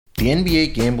The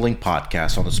NBA Gambling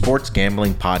Podcast on the Sports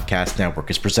Gambling Podcast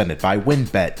Network is presented by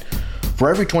WynnBET. For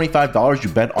every $25 you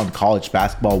bet on college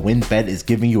basketball, WynnBET is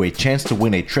giving you a chance to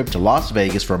win a trip to Las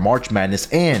Vegas for March Madness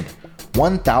and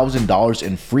 $1,000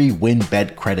 in free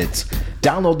WynnBET credits.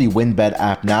 Download the WynnBET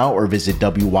app now or visit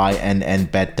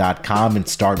wynnbet.com and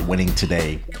start winning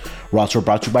today. We're also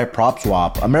brought to you by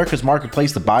PropSwap, America's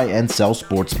marketplace to buy and sell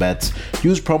sports bets.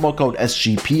 Use promo code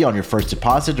SGP on your first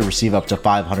deposit to receive up to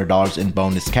 $500 in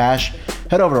bonus cash.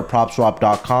 Head over to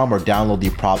PropSwap.com or download the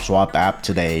PropSwap app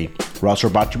today. We're also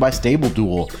brought to you by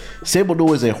StableDuel.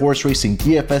 StableDuel is a horse racing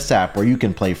DFS app where you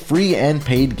can play free and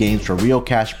paid games for real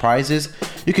cash prizes.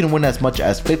 You can win as much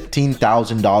as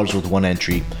 $15,000 with one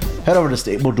entry. Head over to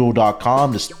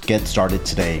StableDuel.com to get started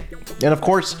today. And of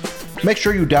course, make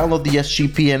sure you download the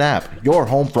SGPN app, your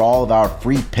home for all of our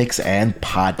free picks and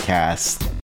podcasts.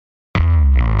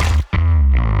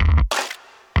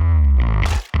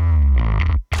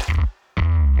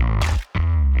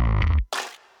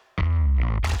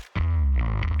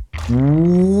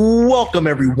 Welcome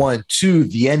everyone to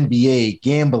the NBA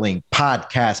Gambling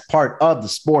Podcast, part of the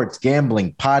Sports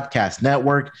Gambling Podcast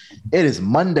Network. It is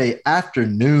Monday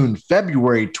afternoon,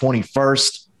 February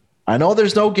 21st. I know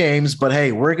there's no games, but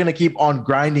hey, we're going to keep on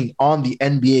grinding on the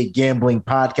NBA Gambling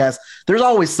Podcast. There's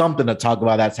always something to talk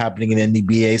about that's happening in the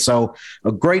NBA. So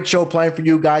a great show planned for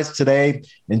you guys today.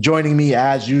 And joining me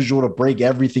as usual to break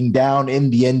everything down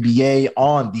in the NBA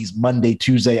on these Monday,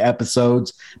 Tuesday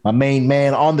episodes, my main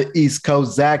man on the East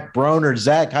Coast, Zach Broner.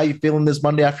 Zach, how you feeling this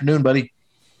Monday afternoon, buddy?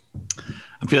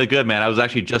 I'm feeling good, man. I was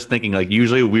actually just thinking, like,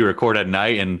 usually we record at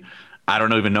night, and I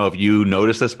don't even know if you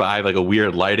noticed this, but I have like a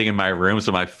weird lighting in my room,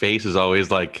 so my face is always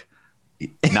like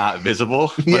not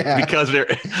visible. Yeah. Because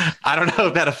I don't know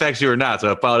if that affects you or not, so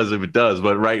I apologize if it does.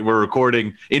 But right, we're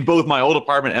recording in both my old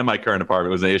apartment and my current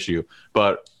apartment was an issue.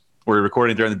 But we're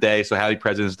recording during the day, so happy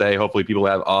President's Day. Hopefully people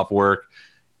have off work.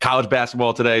 College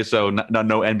basketball today, so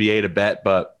no NBA to bet,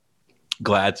 but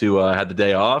glad to have the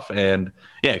day off. And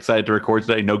yeah, excited to record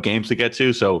today. No games to get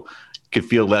to, so could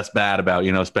feel less bad about,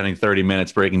 spending 30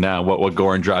 minutes breaking down what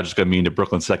Goran Dragic is going to mean to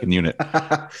Brooklyn's second unit.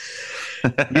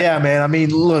 Yeah, man. I mean,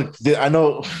 look, I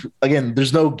know, again,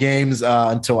 there's no games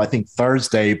until I think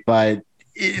Thursday, but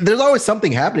there's always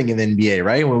something happening in the NBA,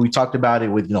 right? When we talked about it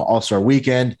with, All-Star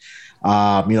Weekend,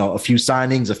 a few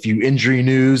signings, a few injury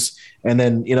news. And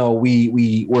then,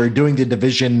 we were doing the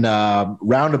division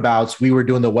roundabouts. We were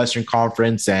doing the Western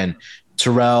Conference, and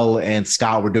Terrell and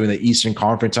Scott were doing the Eastern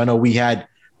Conference. I know we had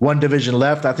one division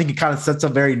left. I think it kind of sets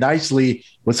up very nicely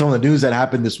with some of the news that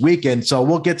happened this weekend. So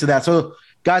we'll get to that. So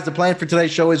guys, the plan for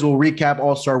today's show is we'll recap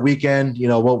All-Star Weekend,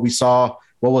 what we saw,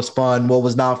 what was fun, what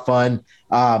was not fun.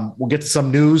 We'll get to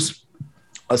some news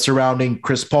surrounding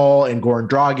Chris Paul and Goran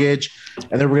Dragic,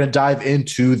 and then we're going to dive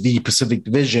into the Pacific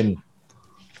Division,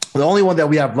 the only one that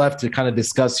we have left to kind of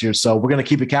discuss here. So we're going to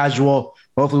keep it casual.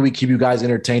 Hopefully we keep you guys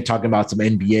entertained talking about some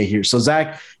NBA here. So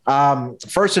Zach,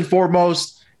 first and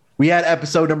foremost, we had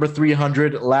episode number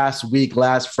 300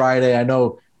 last Friday. I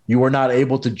know you were not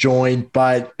able to join,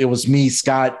 but it was me,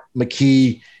 Scott,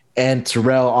 McKee, and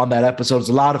Terrell on that episode. It was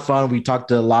a lot of fun. We talked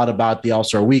a lot about the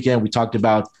All-Star Weekend. We talked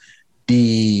about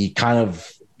the kind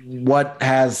of what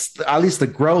has, at least the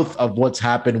growth of what's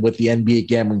happened with the NBA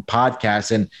Gambling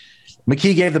Podcast. And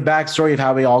McKee gave the backstory of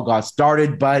how we all got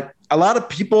started, but a lot of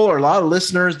people or a lot of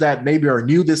listeners that maybe are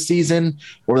new this season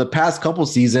or the past couple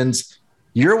seasons,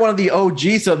 you're one of the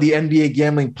OGs of the NBA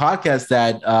Gambling Podcast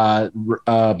that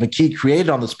McKee created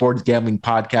on the Sports Gambling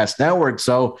Podcast Network.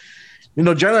 So,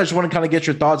 generally, I just want to kind of get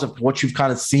your thoughts of what you've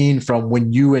kind of seen from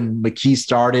when you and McKee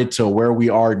started to where we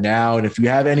are now. And if you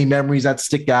have any memories that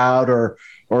stick out or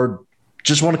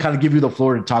just want to kind of give you the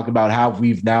floor to talk about how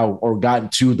we've now or gotten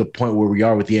to the point where we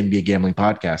are with the NBA Gambling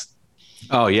Podcast.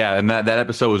 Oh, yeah. And that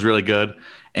episode was really good.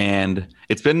 And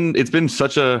it's been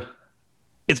such a...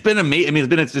 It's been amazing. I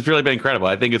mean, it's really been incredible.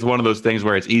 I think it's one of those things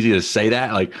where it's easy to say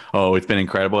that, like, oh, it's been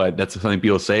incredible. That's something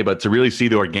people say, but to really see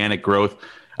the organic growth,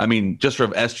 I mean, just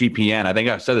from SGPN, I think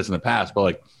I've said this in the past, but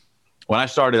like when I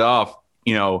started off,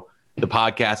 the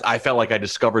podcast, I felt like I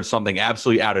discovered something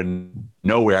absolutely out of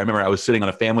nowhere. I remember I was sitting on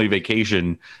a family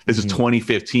vacation. This is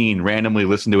 2015, randomly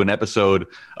listened to an episode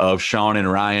of Sean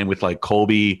and Ryan with like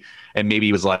Colby, and maybe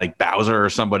it was like Bowser or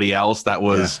somebody else that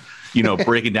was,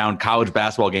 breaking down college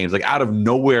basketball games. Like out of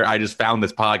nowhere, I just found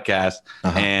this podcast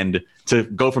and to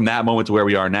go from that moment to where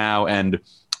we are now. And,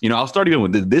 I'll start even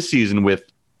with this season with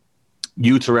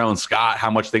you, Terrell, and Scott, how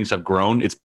much things have grown.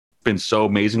 It's been so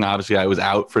amazing. Obviously, I was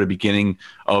out for the beginning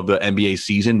of the NBA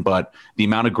season, but the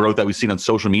amount of growth that we've seen on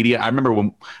social media, I remember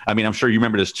I'm sure you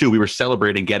remember this too. We were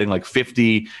celebrating getting like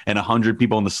 50 and 100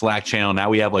 people in the Slack channel. Now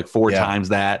we have like four times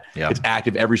that. It's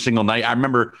active every single night. I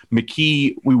remember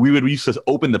McKee, we used to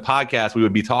open the podcast. We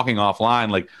would be talking offline,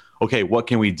 like, okay, what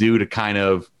can we do to kind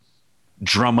of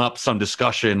drum up some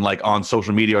discussion like on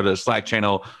social media or the Slack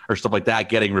channel or stuff like that,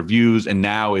 getting reviews. And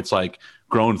now it's like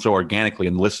grown so organically,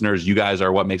 and listeners, you guys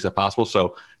are what makes it possible.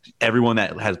 So everyone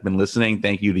that has been listening,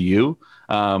 thank you to you.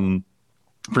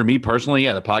 For me personally,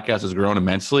 the podcast has grown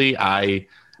immensely. I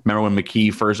remember when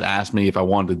McKee first asked me if I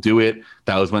wanted to do it.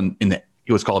 That was when it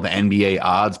was called the NBA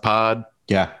Odds Pod.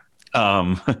 Yeah.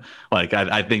 Like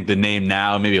I think the name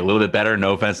now maybe a little bit better.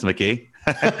 No offense to McKee.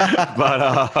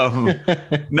 But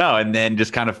no, and then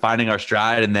just kind of finding our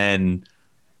stride, and then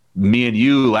me and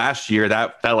you last year,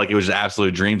 that felt like it was an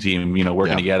absolute dream team,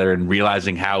 working together and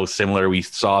realizing how similar we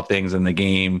saw things in the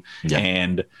game.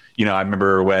 And I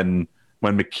remember when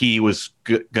McKee was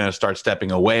going to start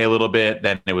stepping away a little bit,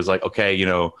 then it was like, okay,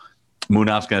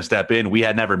 Munaf's going to step in. We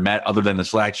had never met other than the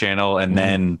Slack channel, and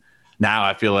then now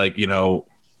I feel like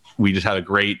we just had a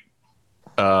great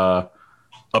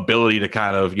ability to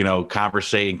kind of,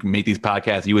 conversate and make these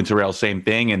podcasts. You and Terrell, same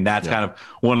thing. And that's kind of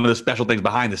one of the special things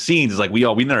behind the scenes is like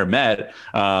we never met,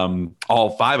 all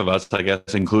five of us, I guess,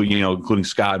 including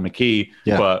Scott and McKee,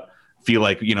 but feel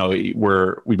like,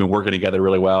 we've been working together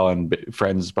really well and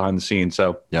friends behind the scenes.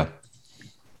 So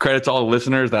credit to all the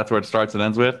listeners. That's where it starts and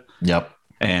ends with.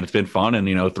 And it's been fun, and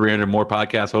 300 more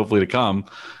podcasts hopefully to come.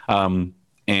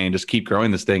 And just keep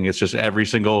growing this thing. It's just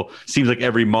seems like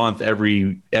every month,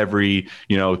 every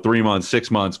 3 months,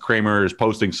 6 months, Kramer is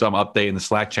posting some update in the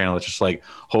Slack channel. It's just like,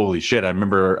 holy shit. I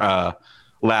remember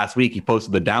last week he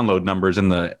posted the download numbers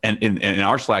in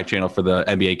our Slack channel for the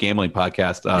NBA gambling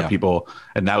podcast people.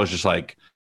 And that was just like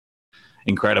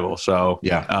incredible. So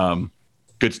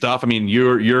good stuff. I mean,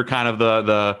 you're kind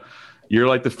of you're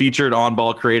like the featured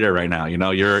on-ball creator right now.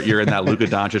 You're in that Luka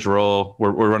Doncic role.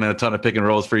 We're running a ton of pick and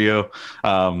rolls for you.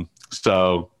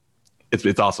 So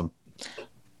it's awesome.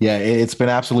 Yeah, it's been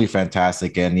absolutely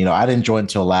fantastic. And, I didn't join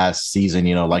until last season,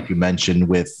 like you mentioned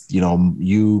with,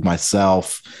 you,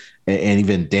 myself, and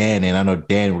even Dan. And I know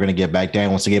Dan, we're going to get back. Dan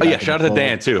wants to get back. Yeah, shout out to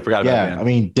Dan too. I forgot about Dan. I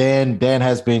mean, Dan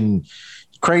has been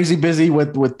crazy busy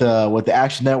with the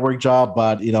Action Network job,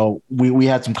 but we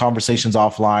had some conversations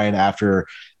offline after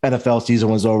NFL season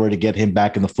was over to get him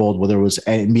back in the fold, whether it was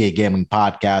NBA Gambling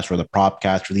Podcast or the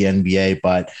Propcast for the NBA.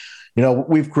 But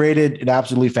we've created an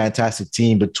absolutely fantastic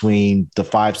team between the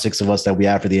 5-6 of us that we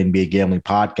have for the NBA Gambling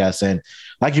Podcast. And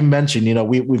like you mentioned,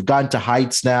 we've gotten to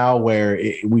heights now where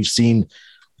we've seen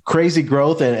crazy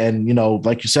growth, and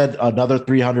like you said, another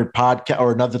 300 podcast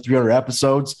or another 300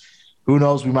 episodes. Who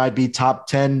knows? We might be top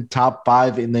 10, top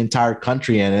 5 in the entire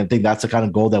country. And I think that's the kind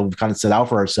of goal that we've kind of set out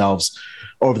for ourselves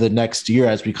over the next year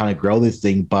as we kind of grow this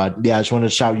thing. But yeah, I just want to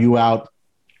shout you out,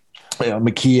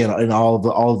 McKee, and all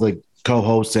of the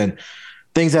co-hosts and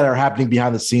things that are happening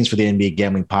behind the scenes for the NBA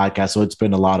Gambling Podcast. So it's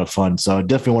been a lot of fun. So I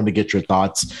definitely wanted to get your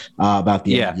thoughts about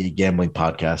the NBA Gambling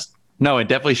Podcast. No, and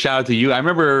definitely shout out to you. I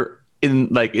remember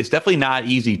it's definitely not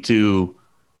easy to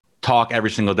talk every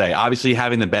single day. Obviously,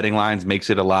 having the betting lines makes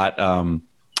it a lot,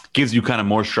 gives you kind of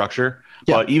more structure.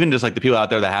 But even just like the people out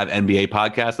there that have NBA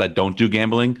podcasts that don't do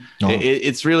gambling,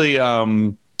 it's really,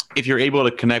 if you're able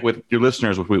to connect with your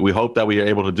listeners, which we hope that we are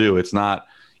able to do, it's not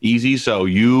easy. So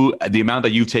the amount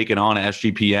that you've taken on at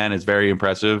SGPN is very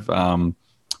impressive,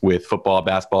 with football,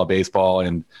 basketball, baseball,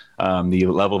 and the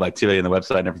level of activity on the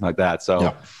website and everything like that.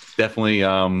 So definitely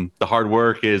the hard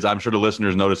work is, I'm sure the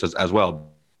listeners notice as well,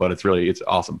 but it's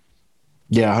awesome.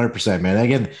 Yeah, 100%, man.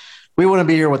 Again, we wouldn't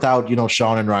be here without,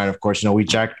 Sean and Ryan, of course. We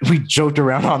joked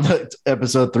around on the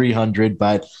episode 300,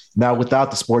 but now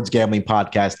without the Sports Gambling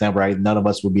Podcast Network, none of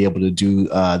us would be able to do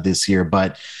this here.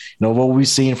 But, what we've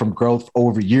seen from growth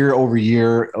over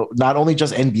year, not only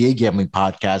just NBA Gambling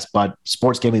Podcast, but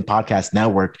Sports Gambling Podcast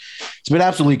Network, it's been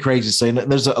absolutely crazy. So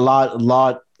there's a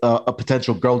lot of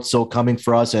potential growth still coming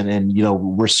for us. And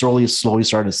we're slowly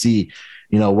starting to see,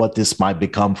 what this might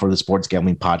become for the Sports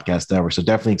Gambling Podcast Network. So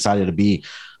definitely excited to be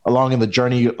along in the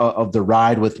journey of the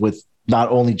ride with not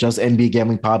only just NBA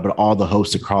Gambling Pod, but all the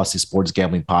hosts across the Sports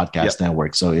Gambling Podcast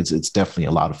Network. So it's definitely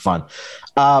a lot of fun.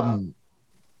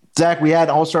 Zach, we had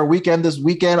All-Star Weekend this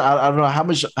weekend. I don't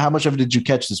know how much of it did you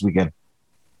catch this weekend?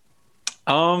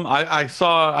 I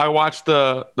watched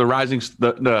the Rising.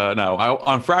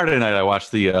 On Friday night I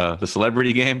watched the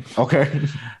Celebrity Game. Okay.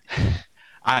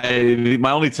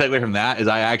 My only takeaway from that is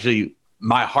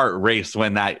my heart raced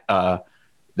when that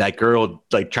girl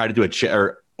tried to do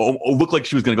looked like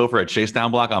she was going to go for a chase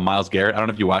down block on Myles Garrett. I don't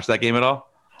know if you watched that game at all.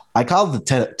 I called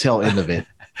the tail end of it.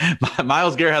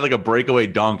 Myles Garrett had like a breakaway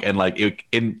dunk, and like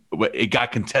it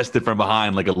got contested from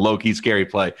behind, like a low key scary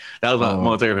play. That was my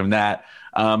momentary from that.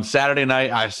 Saturday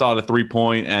night, I saw the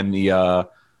 3-point and the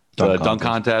dunk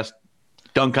contest.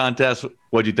 Dunk contest.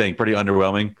 What'd you think? Pretty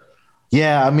underwhelming.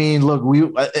 Yeah, I mean, look,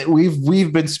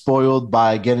 we've been spoiled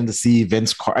by getting to see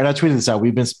Vince Carter. And I tweeted this out.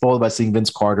 We've been spoiled by seeing Vince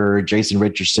Carter, Jason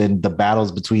Richardson, the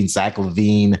battles between Zach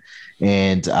LaVine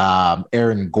and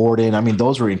Aaron Gordon. I mean,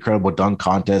 those were incredible dunk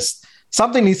contests.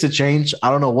 Something needs to change. I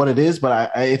don't know what it is,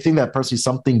 but I think that personally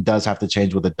something does have to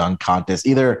change with the dunk contest.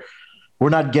 Either we're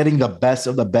not getting the best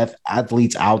of the best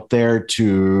athletes out there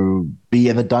to be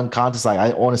in the dunk contest. Like, I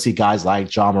want to see guys like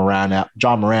John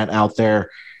Morant out there.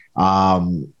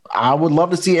 I would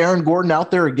love to see Aaron Gordon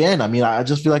out there again. I mean, I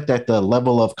just feel like that the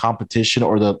level of competition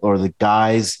or the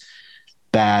guys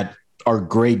that are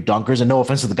great dunkers, and no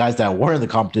offense to the guys that were in the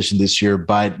competition this year,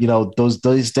 but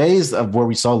those days of where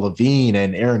we saw LaVine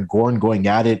and Aaron Gordon going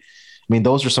at it, I mean,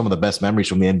 those are some of the best memories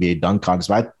from the NBA dunk contest.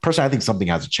 But I think something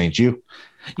has to change. You?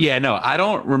 Yeah, no, I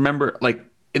don't remember like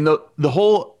in the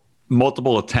whole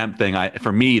multiple attempt thing.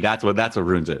 For me, that's what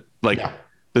ruins it. Like. Yeah.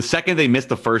 The second they miss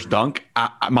the first dunk,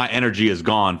 my energy is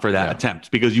gone for that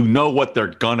attempt because you know what they're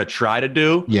gonna try to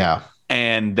do. Yeah,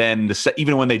 and then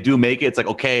even when they do make it, it's like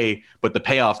okay, but the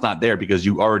payoff's not there because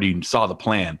you already saw the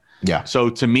plan. Yeah. So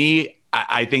to me,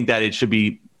 I think that it should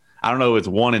be, I don't know if it's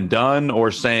one and done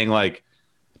or saying like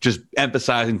just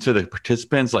emphasizing to the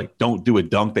participants like don't do a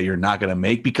dunk that you're not gonna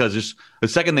make because just the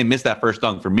second they miss that first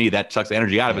dunk, for me that sucks the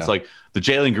energy out of it. It's like the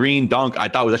Jalen Green dunk I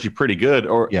thought was actually pretty good,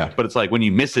 but it's like when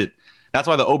you miss it. That's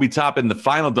why the Obi top in the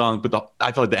final dunk, but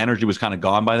I feel like the energy was kind of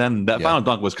gone by then. That final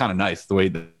dunk was kind of nice, the way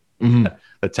the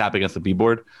tap against the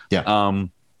B-board. Yeah.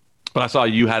 But I saw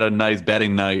you had a nice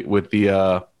betting night with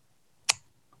the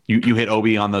you hit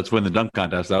Obi on the win the dunk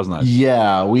contest. That was nice.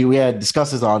 Yeah, we had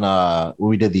discussed this on when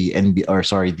we did the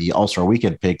the All-Star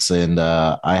Weekend picks, and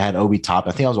I had Obi top.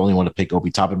 I think I was the only one to pick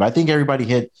Obi top, but I think everybody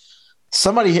hit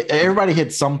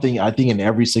something, I think, in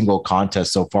every single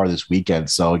contest so far this weekend.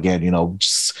 So again,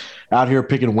 just out here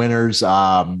picking winners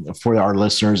for our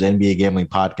listeners, NBA Gambling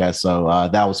Podcast. So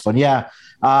that was fun. Yeah.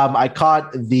 I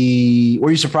caught were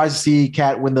you surprised to see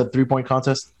Cat win the 3-point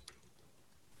contest?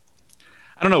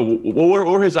 I don't know. What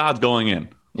were his odds going in?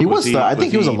 I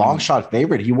think he was a long shot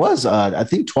favorite. He was, I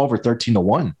think 12 or 13 to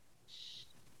 1.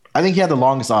 I think he had the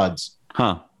longest odds.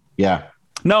 Huh. Yeah.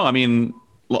 No, I mean,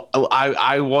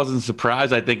 I wasn't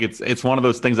surprised. I think it's one of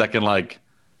those things that can like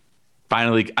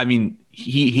finally. I mean,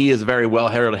 he is a very well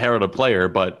heralded player,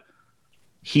 but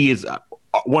he is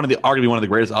arguably one of the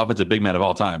greatest offensive big men of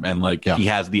all time, and he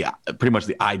has pretty much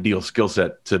the ideal skill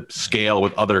set to scale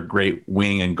with other great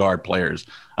wing and guard players.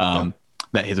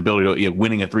 That his ability to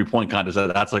winning a 3-point contest,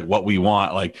 that's like what we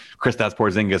want. Like Kristaps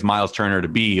Porzingis, Miles Turner to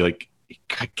be like.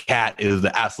 Cat is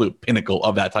the absolute pinnacle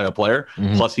of that type of player.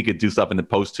 Mm-hmm. Plus, he could do stuff in the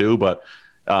post too, but.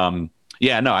 The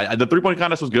 3-point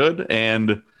contest was good,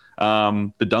 and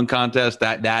the dunk contest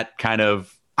that kind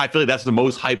of I feel like that's the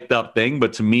most hyped up thing.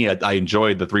 But to me, I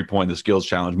enjoyed the 3-point the skills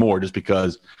challenge more just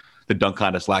because the dunk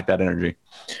contest lacked that energy.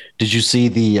 Did you see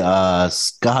the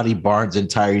Scotty Barnes and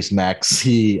Tyrese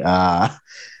Maxey? I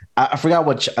forgot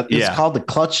what it's called, the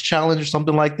clutch challenge or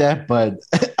something like that. But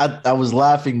I was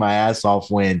laughing my ass off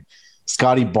when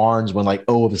Scotty Barnes went like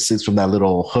 0 of 6 from that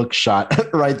little hook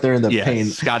shot right there in the paint.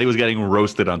 Scotty was getting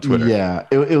roasted on Twitter. Yeah,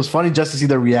 it was funny just to see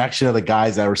the reaction of the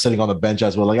guys that were sitting on the bench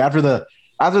as well. Like after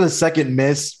the second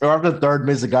miss or after the third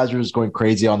miss, the guys were just going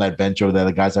crazy on that bench over there.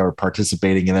 The guys that were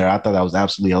participating in there, I thought that was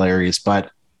absolutely hilarious.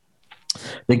 But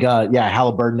they got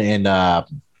Halliburton and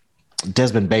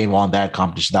Desmond Bane won that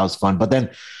competition. That was fun. But then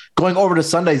going over to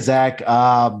Sunday, Zach, it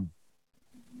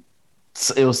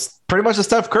was pretty much a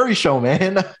Steph Curry show,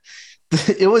 man.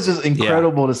 It was just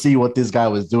incredible to see what this guy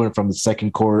was doing from the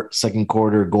second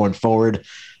quarter going forward.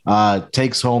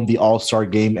 Takes home the All-Star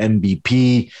Game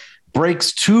MVP,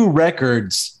 breaks 2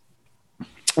 records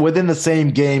within the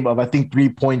same game of, I think,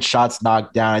 3-point shots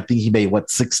knocked down. I think he made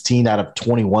 16 out of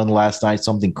 21 last night,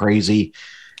 something crazy.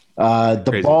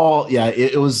 Crazy. Ball,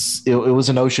 it was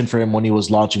an ocean for him when he was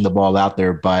launching the ball out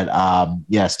there. But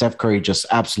Steph Curry just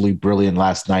absolutely brilliant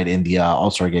last night in the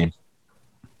All-Star Game.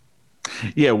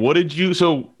 Yeah,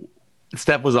 so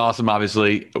Steph was awesome,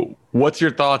 obviously. What's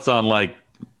your thoughts on like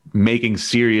making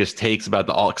serious takes about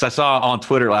the all? Because I saw on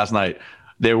Twitter last night,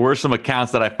 there were some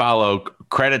accounts that I follow,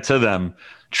 credit to them,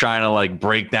 trying to like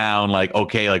break down like,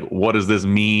 okay, like what does this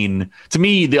mean? To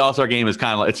me, the All-Star Game is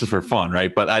kind of like, it's just for fun,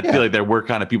 right? But I feel like there were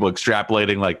kind of people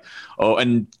extrapolating like, oh,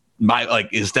 and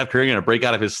is Steph Curry going to break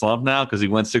out of his slump now because he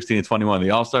went 16-21 in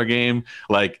the All-Star game?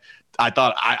 Like, I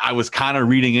thought I was kind of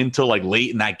reading into like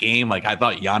late in that game. Like, I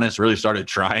thought Giannis really started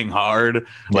trying hard.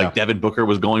 Like, Devin Booker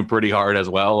was going pretty hard as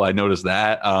well. I noticed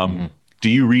that. Do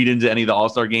you read into any of the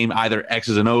All-Star game, either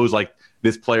X's and O's, like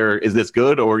this player is this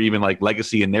good, or even like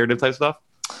legacy and narrative type stuff?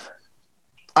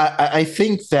 I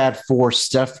think that for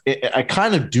Steph, I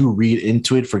kind of do read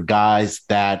into it for guys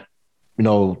that, you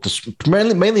know,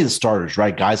 mainly the starters,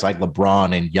 right? Guys like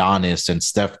LeBron and Giannis and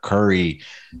Steph Curry,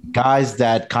 guys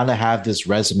that kind of have this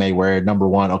resume where, number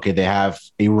one, okay, they have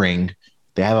a ring,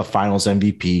 they have a Finals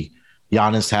MVP.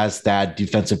 Giannis has that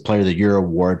Defensive Player of the Year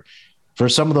award. For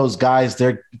some of those guys,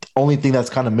 their only thing that's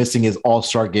kind of missing is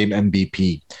All-Star Game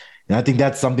MVP. And I think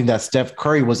that's something that Steph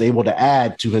Curry was able to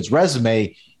add to his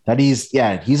resume. That he's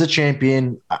a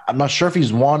champion. I'm not sure if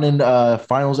he's won in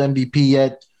Finals MVP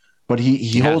yet, but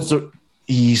he holds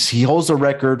the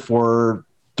record for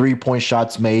 3-point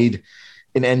shots made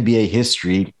in NBA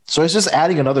history. So it's just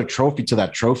adding another trophy to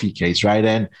that trophy case, right?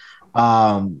 And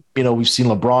you know, we've seen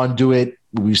LeBron do it.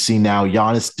 We've seen now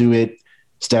Giannis do it.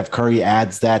 Steph Curry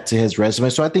adds that to his resume.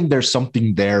 So I think there's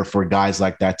something there for guys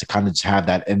like that to kind of just have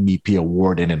that MVP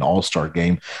award in an All-Star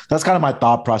game. That's kind of my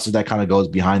thought process that kind of goes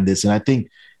behind this. And I think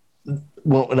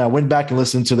when I went back and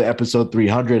listened to the episode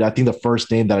 300, I think the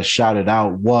first name that I shouted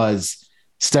out was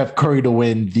Steph Curry to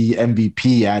win the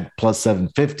MVP at plus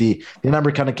 750. The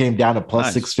number kind of came down to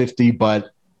plus 650,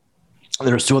 but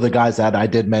there's two other guys that I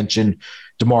did mention,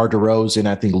 DeMar DeRozan,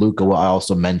 I think Luka I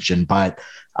also mentioned, but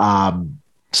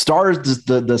stars,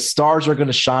 the stars are going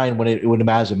to shine when it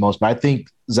matters most. But I think,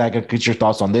 Zach, I'll get your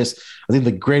thoughts on this. I think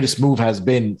the greatest move has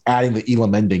been adding the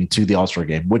Elam ending to the All-Star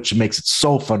game, which makes it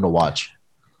so fun to watch.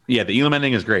 Yeah, the Elam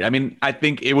ending is great. I mean, I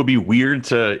think it would be weird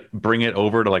to bring it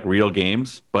over to like real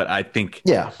games, but I think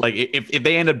like if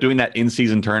they end up doing that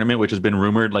in-season tournament, which has been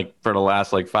rumored like for the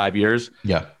last like 5 years,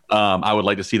 I would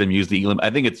like to see them use the Elam.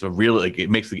 I think it's a really it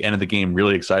makes the end of the game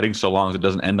really exciting, so long as it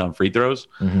doesn't end on free throws.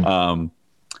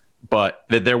 But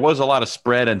there was a lot of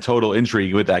spread and total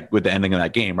intrigue with the ending of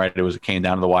that game, right? It came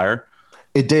down to the wire.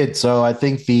 It did. So I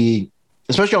think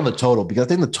especially on the total, because I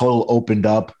think the total opened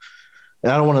up,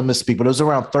 and I don't want to misspeak, but it was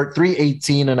around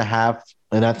 318 and a half.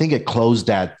 And I think it closed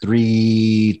at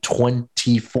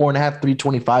 324 and a half,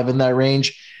 325 in that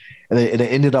range. And it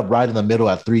ended up right in the middle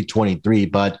at 323.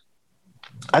 But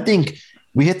I think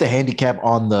we hit the handicap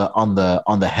on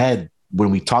the head when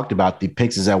we talked about the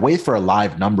picks, is that wait for a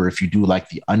live number if you do like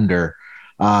the under,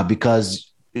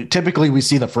 because typically we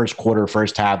see the first quarter,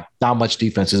 first half, not much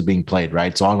defense is being played,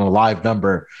 right? So on a live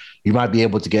number, you might be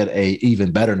able to get a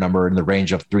even better number in the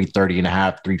range of 330 and a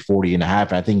half, 340 and a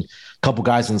half. I think a couple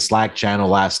guys in the Slack channel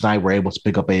last night were able to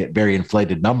pick up a very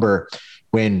inflated number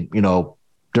when, you know,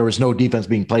 there was no defense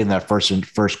being played in that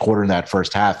first quarter in that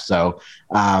first half. So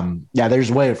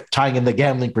there's a way of tying in the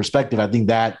gambling perspective. I think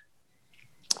that's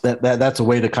a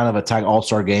way to kind of attack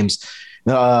all-star games.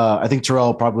 I think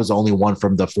Terrell probably was the only one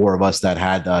from the four of us that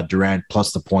had Durant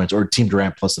plus the points, or Team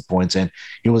Durant plus the points, and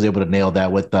he was able to nail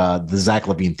that with the Zach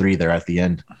LaVine 3 there at the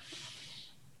end.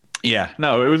 Yeah,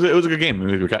 no, it was a good game.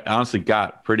 It honestly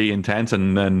got pretty intense,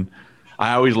 and then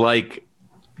I always like,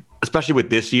 especially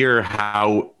with this year,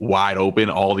 how wide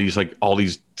open all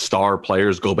these star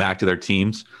players go back to their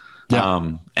teams.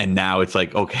 Yeah. And now it's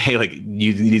like, okay, like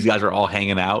these guys are all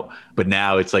hanging out, but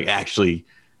now it's like actually,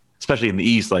 especially in the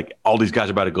East, like all these guys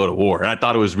are about to go to war. And I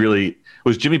thought was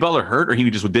Jimmy Butler hurt, or he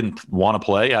just didn't want to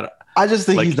play? I just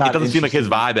think he's not. It doesn't seem like his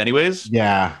vibe, anyways.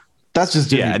 Yeah, that's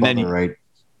just Jimmy Butler, right?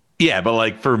 Yeah, but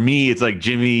like for me, it's like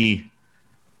Jimmy,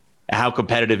 how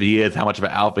competitive he is, how much of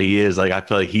an alpha he is. Like I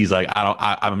feel like he's like,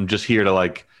 I'm just here to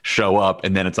like show up,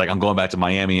 and then it's like I'm going back to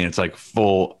Miami, and it's like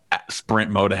full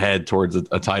sprint mode ahead towards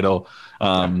a title.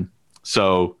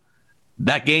 So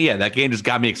that game just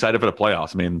got me excited for the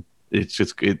playoffs. I mean, it's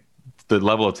just the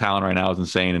level of talent right now is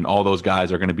insane, and all those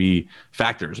guys are going to be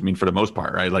factors. I mean, for the most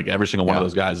part, right? Like every single one of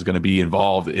those guys is going to be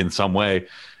involved in some way.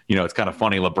 You know, it's kind of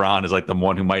funny. LeBron is like the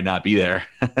one who might not be there,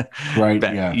 right?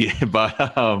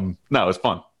 But no, it's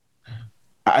fun.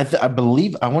 I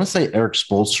believe I want to say Eric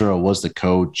Spoelstra was the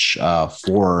coach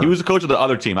for. He was the coach of the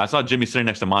other team. I saw Jimmy sitting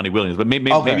next to Monty Williams, but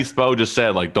maybe Spo just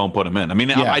said like, don't put him in. I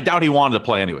mean, I doubt he wanted to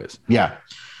play anyways. Yeah.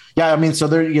 I mean, so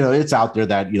there, it's out there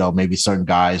that maybe certain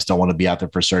guys don't want to be out there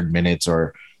for certain minutes,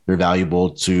 or they're valuable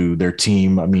to their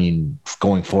team. I mean,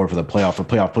 going forward for the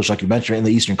playoff push, like you mentioned, in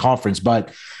the Eastern Conference.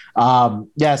 But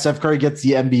Steph Curry gets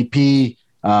the MVP,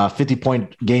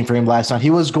 50-point game for him last night. He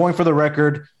was going for the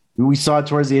record. We saw it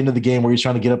towards the end of the game where he's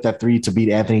trying to get up that three to beat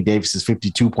Anthony Davis's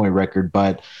 52-point record,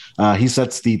 but he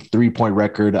sets the 3-point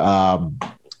record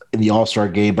in the All-Star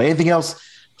game. But anything else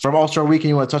from All-Star Weekend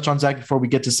you want to touch on, Zach, before we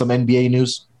get to some NBA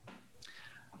news?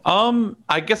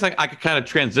 I guess I could kind of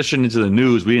transition into the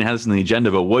news. We didn't have this in the agenda,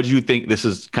 but what do you think? This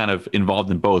is kind of involved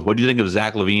in both. What do you think of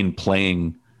Zach LaVine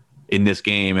playing in this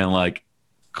game and like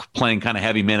playing kind of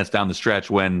heavy minutes down the stretch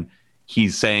when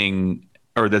he's saying,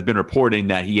 or there's been reporting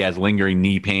that he has lingering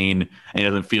knee pain and he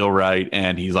doesn't feel right,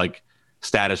 and he's like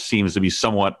status seems to be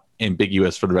somewhat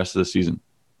ambiguous for the rest of the season?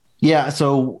 Yeah,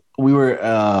 so we were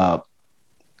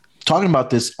talking about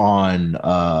this on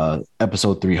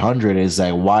episode 300. Is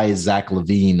that why is Zach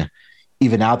LaVine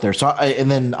even out there?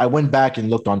 And then I went back and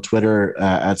looked on Twitter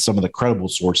at some of the credible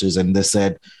sources, and they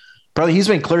said probably he's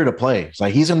been cleared to play. It's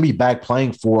like he's going to be back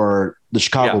playing for the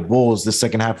Chicago Bulls the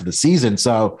second half of the season.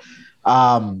 So,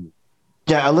 a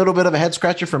little bit of a head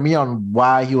scratcher for me on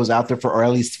why he was out there for, or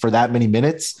at least for that many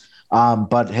minutes.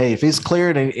 But hey, if he's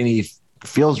cleared and he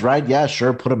feels right, yeah,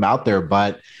 sure, put him out there.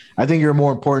 But I think you're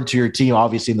more important to your team,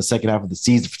 obviously, in the second half of the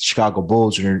season for the Chicago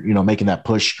Bulls. You're, making that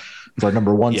push for a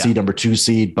number 1 seed, number 2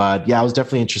 seed. But yeah, it was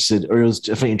definitely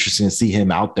interesting to see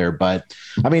him out there. But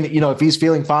I mean, if he's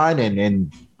feeling fine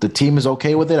and the team is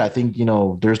okay with it, I think,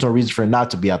 there's no reason for him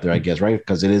not to be out there, I guess, right?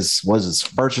 Because was his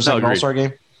first or second All-Star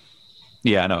game?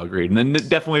 Yeah, no, agreed. And then it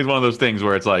definitely is one of those things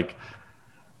where it's like,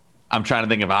 I'm trying to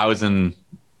think if I was in,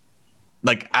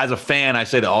 like, as a fan, I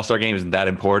say the All-Star game isn't that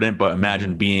important, but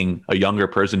imagine being a younger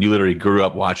person. You literally grew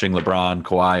up watching LeBron,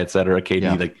 Kawhi, et cetera, KD.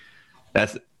 Yeah. Like,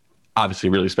 that's obviously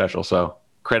really special. So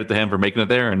credit to him for making it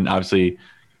there and obviously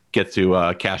get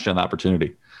to cash in the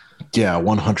opportunity. Yeah,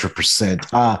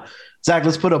 100%. Zach,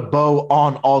 let's put a bow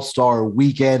on All-Star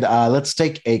Weekend. Let's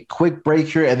take a quick break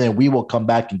here, and then we will come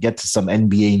back and get to some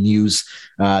NBA news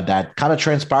that kind of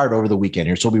transpired over the weekend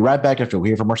here. So we'll be right back after we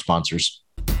hear from our sponsors.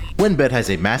 WynnBET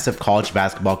has a massive college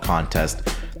basketball contest.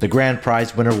 The grand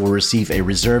prize winner will receive a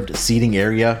reserved seating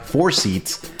area, 4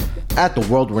 seats, at the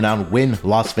world-renowned Wynn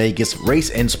Las Vegas Race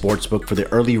and Sportsbook for the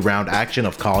early round action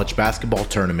of college basketball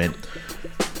tournament,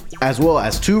 as well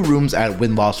as 2 rooms at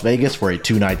Wynn Las Vegas for a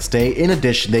 2-night stay. In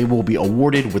addition, they will be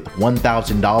awarded with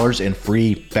 $1,000 in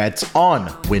free bets on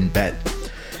WynnBET.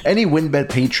 Any WynnBET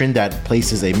patron that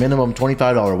places a minimum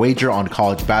 $25 wager on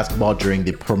college basketball during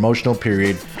the promotional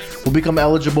period will become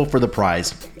eligible for the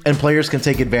prize, and players can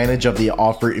take advantage of the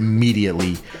offer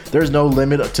immediately. There is no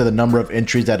limit to the number of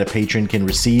entries that a patron can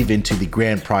receive into the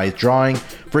grand prize drawing.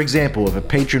 For example, if a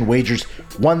patron wagers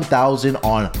 $1,000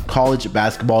 on college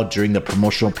basketball during the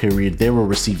promotional period, they will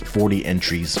receive 40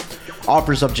 entries.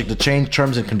 Offer subject to change.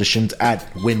 Terms and conditions at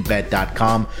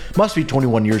wynnbet.com. Must be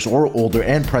 21 years or older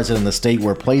and present in the state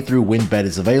where playthrough WynnBET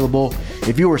is available.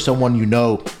 If you or someone you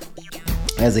know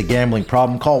has a gambling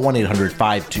problem, call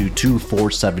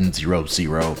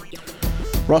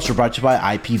 1-800-522-4700. We're also brought to you by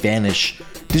IPVanish.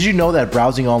 Did you know that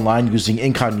browsing online using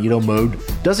incognito mode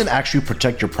doesn't actually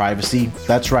protect your privacy?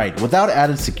 That's right. Without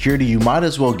added security, you might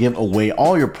as well give away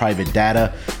all your private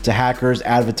data to hackers,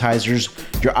 advertisers,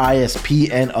 your ISP,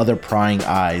 and other prying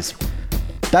eyes.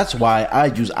 That's why I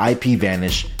use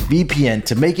IPVanish VPN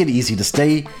to make it easy to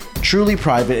stay truly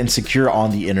private and secure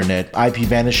on the internet.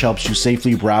 IPVanish helps you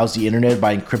safely browse the internet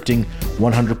by encrypting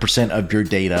 100% of your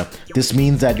data. This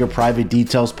means that your private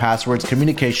details, passwords,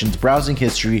 communications, browsing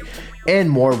history, and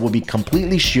more will be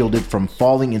completely shielded from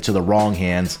falling into the wrong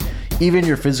hands. Even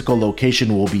your physical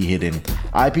location will be hidden.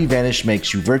 IPVanish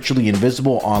makes you virtually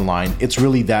invisible online. It's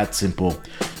really that simple.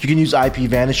 You can use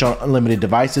IPVanish on unlimited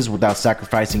devices without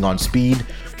sacrificing on speed.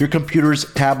 Your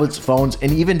computers, tablets, phones,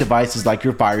 and even devices like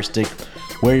your Fire Stick,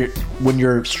 where when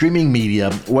you're streaming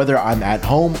media, whether I'm at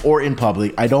home or in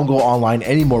public, I don't go online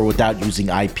anymore without using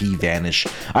IPVanish.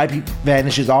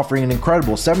 IPVanish is offering an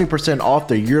incredible 70% off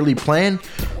their yearly plan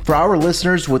for our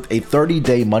listeners with a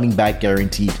 30-day money-back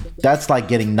guarantee. That's like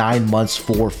getting 9 months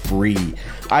for free.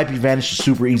 IPVanish is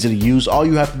super easy to use. All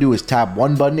you have to do is tap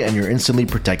one button and you're instantly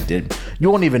protected.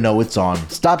 You won't even know it's on.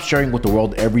 Stop sharing with the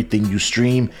world everything you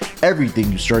stream,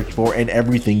 everything you search for, and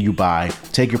everything you buy.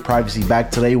 Take your privacy back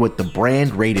today with the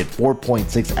brand rated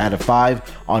 4.6 out of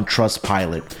 5 on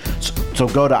Trustpilot. So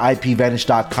go to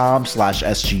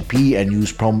ipvanish.com/SGP and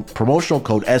use promotional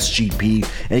code SGP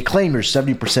and claim your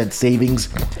 70% savings.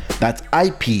 That's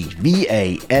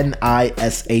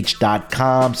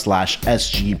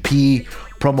ipvanish.com/SGP,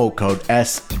 promo code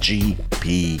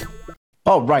SGP.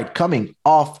 All right, coming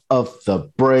off of the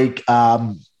break,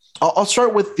 I'll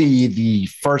start with the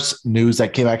first news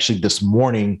that came actually this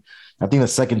morning. I think the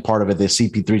second part of it, the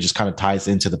CP3, just kind of ties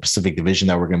into the Pacific Division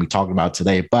that we're going to be talking about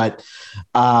today. But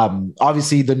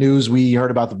obviously, the news we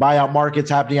heard about the buyout markets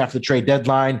happening after the trade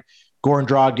deadline. Goran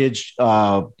Dragic,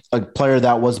 a player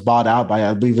that was bought out by,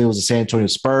 I believe it was the San Antonio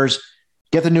Spurs,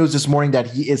 get the news this morning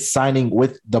that he is signing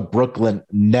with the Brooklyn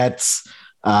Nets.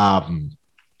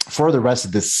 for the rest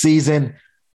of this season.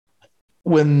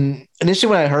 Initially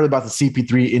when I heard about the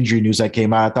CP3 injury news that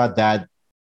came out, I thought that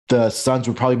the Suns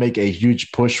would probably make a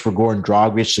huge push for Goran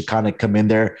Dragic to kind of come in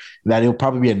there, that it would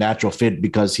probably be a natural fit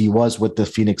because he was with the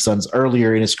Phoenix Suns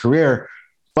earlier in his career.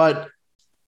 But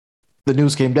the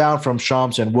news came down from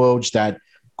Shams and Woj that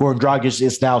Goran Dragic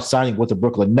is now signing with the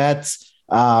Brooklyn Nets.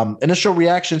 Initial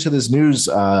reaction to this news,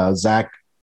 Zach,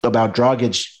 about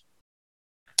Dragic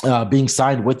being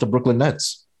signed with the Brooklyn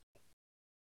Nets.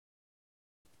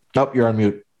 Oh, you're on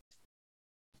mute.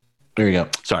 There you go.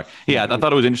 Sorry. Yeah, I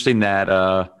thought it was interesting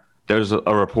that there's a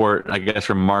report, I guess,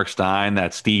 from Mark Stein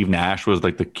that Steve Nash was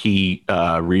like the key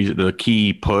reason, the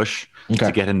key push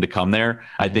to get him to come there.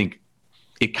 I think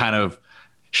it kind of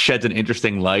sheds an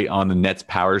interesting light on the Nets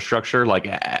power structure.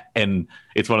 And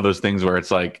it's one of those things where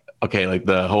it's like, okay, like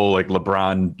the whole like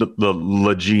LeBron, the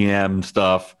GM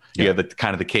stuff. You have the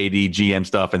kind of the KD GM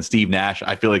stuff, and Steve Nash,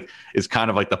 I feel like, is kind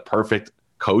of like the perfect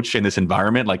coach in this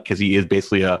environment, like because he is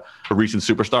basically a recent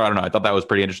superstar. I don't know. I thought that was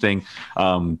pretty interesting.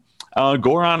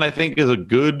 Goran, I think, is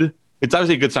it's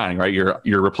obviously a good signing, right?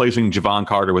 You're replacing Javon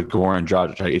Carter with Goran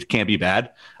Dragic. Right? It can't be bad.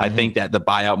 Mm-hmm. I think that the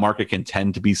buyout market can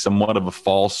tend to be somewhat of a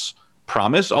false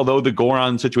promise, although the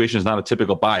Goran situation is not a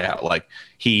typical buyout. Like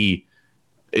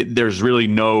there's really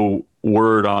no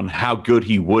word on how good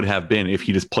he would have been if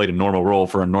he just played a normal role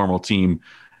for a normal team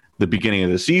the beginning of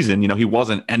the season. He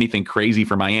wasn't anything crazy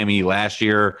for Miami last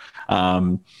year.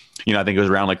 I think it was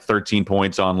around like 13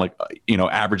 points on like,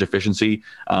 average efficiency.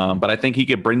 But I think he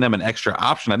could bring them an extra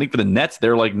option. I think for the Nets,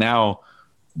 they're like now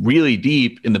really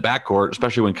deep in the backcourt,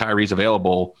 especially when Kyrie's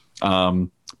available.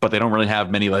 But they don't really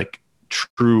have many like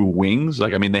true wings.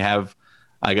 Like, I mean, they have,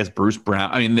 I guess, Bruce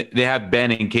Brown. I mean, they have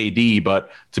Ben and KD,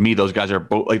 but to me, those guys are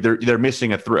both like they're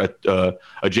missing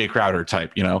a Jay Crowder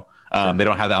type. They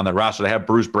don't have that on their roster. They have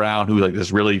Bruce Brown, who's like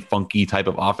this really funky type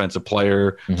of offensive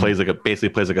player, basically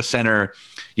plays like a center.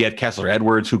 You had Kessler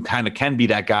Edwards, who kind of can be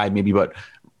that guy, maybe, but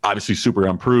obviously super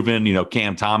unproven.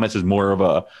 Cam Thomas is more of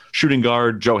a shooting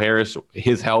guard. Joe Harris,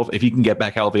 his health, if he can get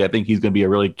back healthy, I think he's going to be a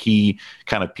really key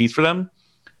kind of piece for them.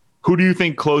 Who do you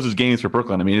think closes games for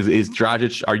Brooklyn? I mean, is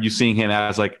Dragic, are you seeing him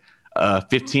as like a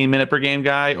 15-minute per game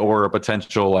guy or a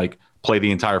potential like play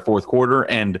the entire fourth quarter?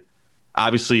 And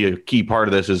obviously a key part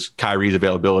of this is Kyrie's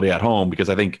availability at home, because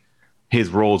I think his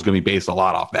role is going to be based a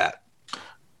lot off that.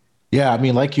 Yeah, I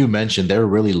mean, like you mentioned, they're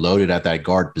really loaded at that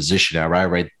guard position now,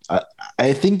 right?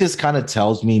 I think this kind of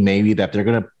tells me maybe that they're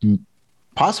going to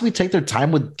possibly take their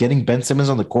time with getting Ben Simmons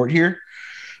on the court here.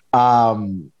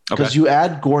 Because you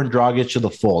add Goran Dragic to the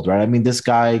fold, right? I mean, this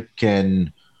guy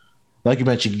can, like you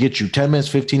mentioned, get you 10 minutes,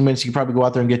 15 minutes. He can probably go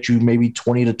out there and get you maybe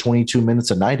 20 to 22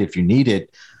 minutes a night if you need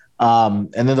it. And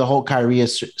then the whole Kyrie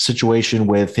situation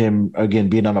with him, again,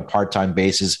 being on a part-time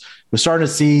basis, we're starting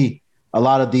to see a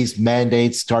lot of these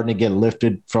mandates starting to get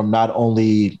lifted from not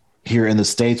only here in the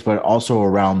States, but also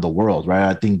around the world, right?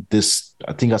 I think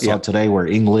I saw today where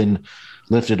England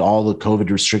lifted all the COVID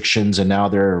restrictions, and now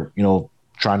they're,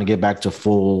 trying to get back to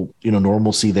full,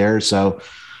 normalcy there. So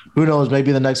who knows,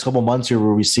 maybe the next couple months here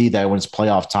where we see that when it's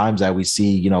playoff times that we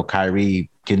see, Kyrie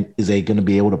is going to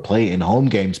be able to play in home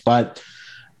games. But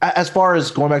as far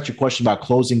as going back to your question about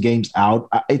closing games out,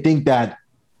 I think that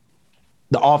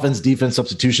the offense defense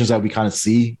substitutions that we kind of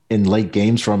see in late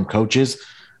games from coaches,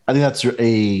 I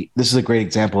think this is a great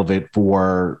example of it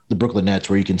for the Brooklyn Nets,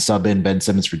 where you can sub in Ben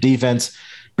Simmons for defense,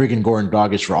 bring in Goran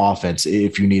Dragic for offense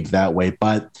if you need it that way.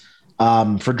 But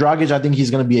for Dragic, I think he's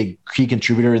going to be a key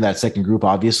contributor in that second group.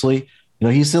 Obviously,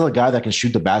 he's still a guy that can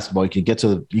shoot the basketball.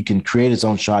 He can create his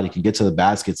own shot. He can get to the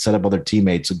basket, set up other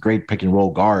teammates. A great pick and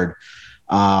roll guard.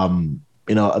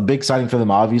 A big signing for them,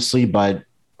 obviously, but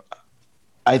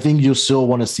I think you'll still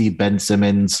want to see Ben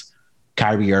Simmons,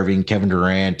 Kyrie Irving, Kevin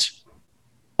Durant,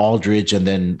 Aldridge, and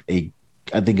then a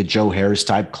Joe Harris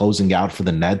type closing out for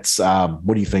the Nets.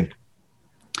 What do you think?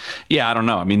 Yeah, I don't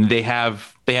know. I mean, they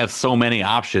have so many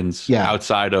options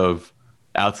outside of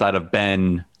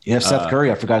Ben. Yeah, Seth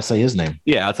Curry. I forgot to say his name.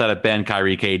 Yeah, outside of Ben,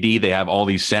 Kyrie, KD, they have all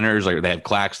these centers. Like they have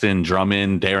Claxton,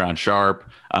 Drummond, Daron Sharp,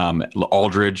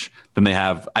 Aldridge. Then they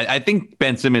have. I think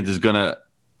Ben Simmons is gonna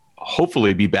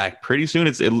hopefully be back pretty soon.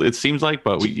 It seems like,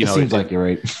 but it seems like you're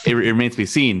right. It remains to be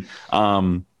seen.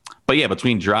 But yeah,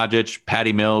 between Dragic,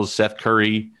 Patty Mills, Seth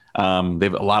Curry. They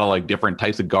have a lot of like different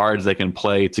types of guards that can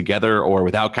play together or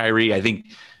without Kyrie. I think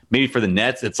maybe for the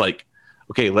Nets, it's like,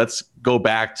 okay, let's go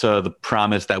back to the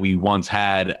promise that we once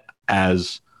had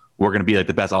as we're going to be like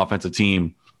the best offensive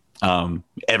team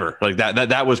ever. Like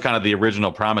that was kind of the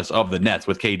original promise of the Nets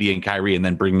with KD and Kyrie, and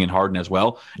then bringing in Harden as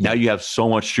well. Now you have so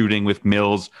much shooting with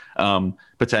Mills,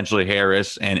 potentially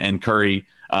Harris and Curry.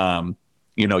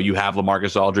 You have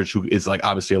LaMarcus Aldridge, who is like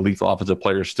obviously a lethal offensive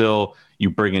player still. You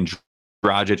bring in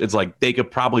Dragic. It's like they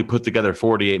could probably put together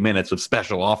 48 minutes of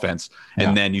special offense.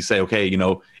 And then you say, okay,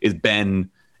 is Ben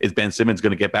Simmons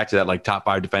going to get back to that like top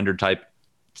 5 defender type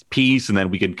piece? And then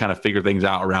we can kind of figure things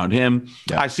out around him.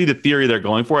 I see the theory they're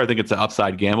going for. I think it's an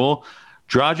upside gamble.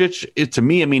 Dragic, to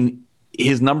me, I mean,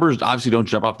 his numbers obviously don't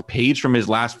jump off the page from his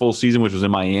last full season, which was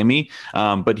in Miami.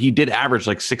 But he did average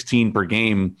like 16 per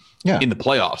game in the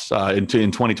playoffs in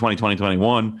 2020,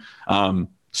 2021.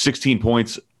 16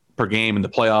 points per game in the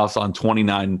playoffs on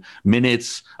 29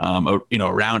 minutes,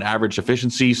 around average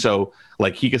efficiency. So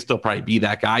like he could still probably be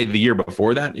that guy. The year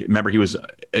before that, remember, he was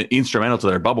instrumental to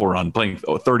their bubble run, playing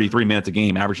 33 minutes a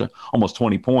game, averaged almost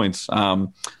 20 points.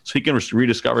 So he can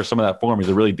rediscover some of that form. He's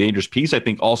a really dangerous piece. I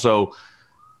think also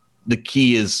the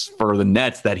key is for the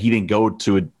Nets that he didn't go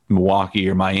to a Milwaukee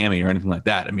or Miami or anything like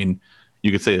that. I mean,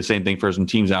 you could say the same thing for some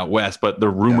teams out west, but the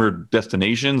rumored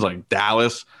destinations like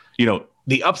Dallas,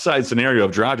 the upside scenario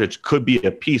of Dragic could be a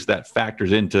piece that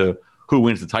factors into who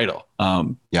wins the title.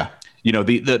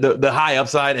 The high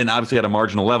upside and obviously at a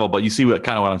marginal level, but you see what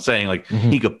I'm saying. Like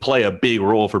he could play a big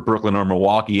role for Brooklyn or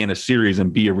Milwaukee in a series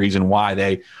and be a reason why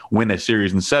they win a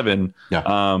series in 7.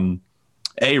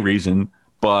 A reason,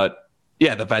 but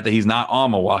yeah, the fact that he's not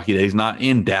on Milwaukee, that he's not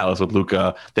in Dallas with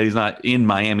Luka, that he's not in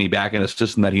Miami back in a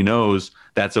system that he knows,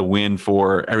 that's a win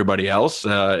for everybody else,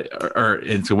 or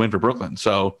it's a win for Brooklyn.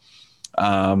 So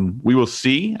we will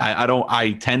see.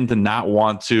 I tend to not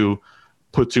want to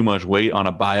put too much weight on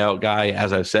a buyout guy.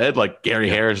 As I said, like Gary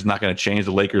Harris is not going to change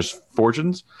the Lakers'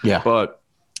 fortunes. But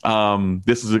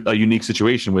this is a unique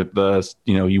situation with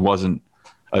he wasn't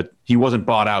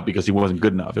bought out because he wasn't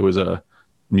good enough. It was a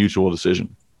mutual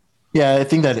decision. Yeah, I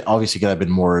think that obviously could have been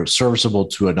more serviceable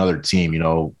to another team,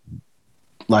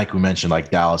 like we mentioned,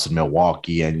 like Dallas and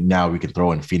Milwaukee, and now we can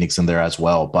throw in Phoenix in there as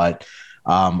well. But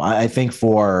I think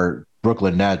for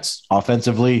Brooklyn Nets,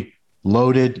 offensively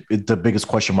loaded, the biggest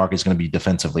question mark is going to be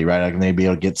defensively, right? Like, they be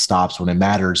able to get stops when it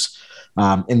matters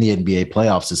in the NBA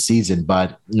playoffs this season.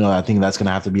 But, I think that's going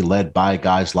to have to be led by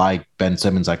guys like Ben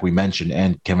Simmons, like we mentioned,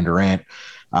 and Kevin Durant.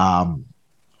 I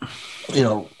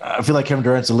feel like Kevin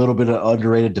Durant's a little bit of an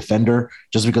underrated defender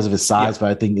just because of his size, but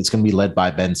I think it's going to be led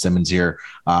by Ben Simmons here.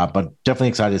 But definitely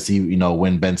excited to see,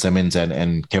 when Ben Simmons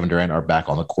and Kevin Durant are back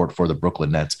on the court for the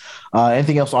Brooklyn Nets.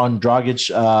 Anything else on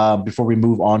Dragic before we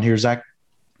move on here, Zach?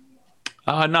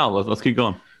 No, let's keep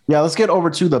going. Yeah, let's get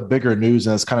over to the bigger news,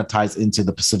 and this kind of ties into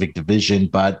the Pacific Division.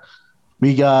 But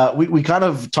we kind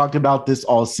of talked about this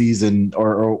all season,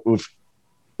 or with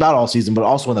not all season, but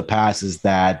also in the past, is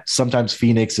that sometimes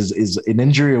Phoenix is an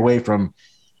injury away from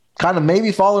kind of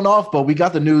maybe falling off. But we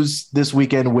got the news this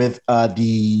weekend with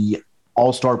the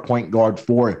all-star point guard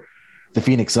for the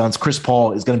Phoenix Suns. Chris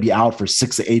Paul is going to be out for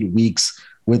 6 to 8 weeks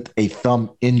with a thumb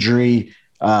injury.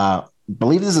 I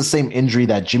believe this is the same injury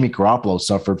that Jimmy Garoppolo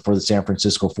suffered for the San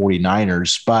Francisco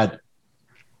 49ers. But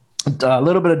a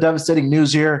little bit of devastating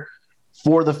news here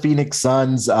for the Phoenix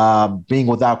Suns, being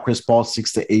without Chris Paul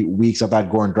 6 to 8 weeks. I thought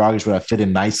Goran Dragic would have fit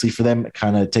in nicely for them,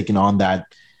 kind of taking on that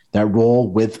role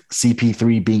with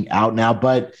CP3 being out now.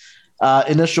 But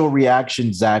initial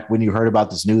reaction, Zach, when you heard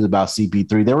about this news about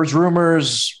CP3, there was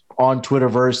rumors on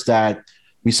Twitterverse that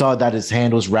we saw that his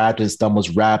hand was wrapped, his thumb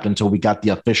was wrapped, until we got the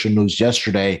official news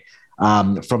yesterday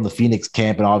from the Phoenix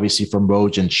camp and obviously from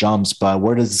Woj and Shams. But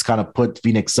where does this kind of put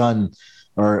Phoenix Sun,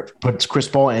 or puts Chris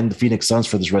Paul and the Phoenix Suns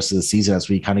for this rest of the season as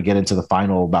we kind of get into the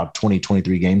final about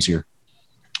 23 games here?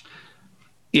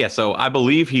 Yeah, so I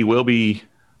believe he will be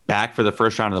back for the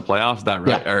first round of the playoffs. Is that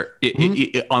right? Yeah. Or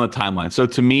on the timeline. So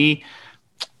to me,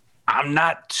 I'm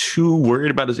not too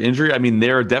worried about his injury. I mean,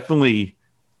 there are definitely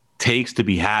takes to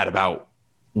be had about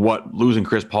what losing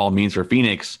Chris Paul means for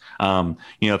Phoenix.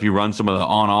 If you run some of the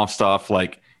on-off stuff,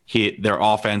 like their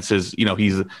offense is,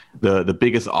 he's the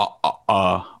biggest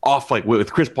off, like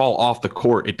with Chris Paul off the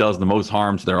court, it does the most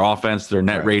harm to their offense, to their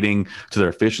net rating, to their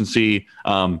efficiency,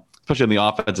 especially on the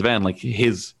offensive end. Like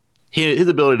his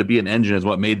ability to be an engine is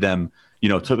what made them,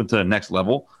 took them to the next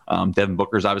level. Devin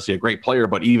Booker is obviously a great player,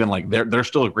 but even like they're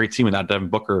still a great team without Devin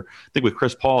Booker. I think with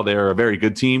Chris Paul, they're a very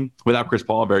good team. Without Chris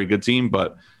Paul, a very good team,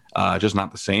 but just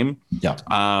not the same. Yeah.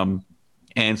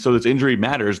 And so this injury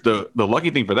matters. The lucky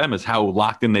thing for them is how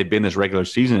locked in they've been this regular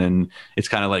season. And it's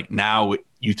kind of like now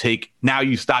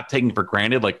you stop taking for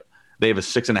granted, like they have a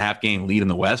 6.5 game lead in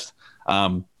the West.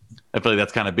 I feel like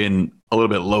that's kind of been a little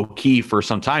bit low key for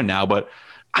some time now, but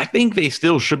I think they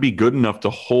still should be good enough to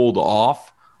hold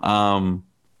off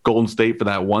Golden State for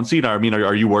that 1 seed. I mean,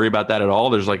 are you worried about that at all?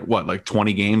 There's like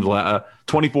 20 games,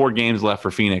 24 games left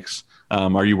for Phoenix.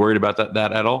 Are you worried about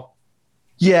that at all?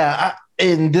 Yeah,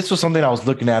 and this was something I was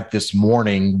looking at this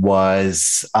morning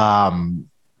was,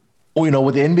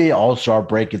 with the NBA All-Star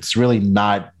break, it's really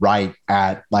not right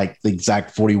at like the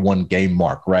exact 41 game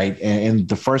mark, right? And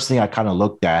the first thing I kind of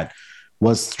looked at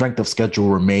was strength of schedule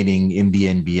remaining in the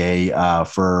NBA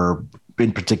for,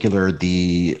 in particular,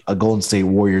 the Golden State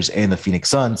Warriors and the Phoenix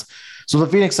Suns. So the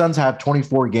Phoenix Suns have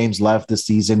 24 games left this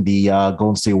season. The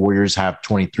Golden State Warriors have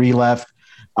 23 left.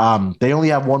 They only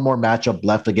have one more matchup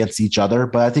left against each other,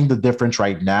 but I think the difference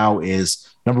right now is,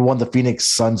 number one, the Phoenix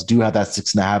Suns do have that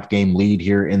 6.5 game lead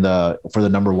here for the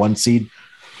number one seed,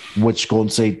 which Golden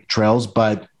State trails.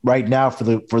 But right now for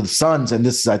the Suns, and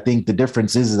this is, I think the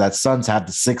difference is that Suns have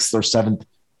the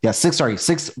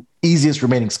sixth easiest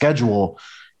remaining schedule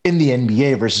in the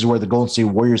NBA versus where the Golden State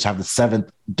Warriors have the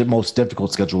seventh most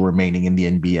difficult schedule remaining in the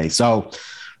NBA. So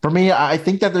for me, I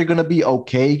think that they're going to be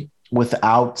okay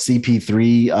without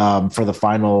CP3 for the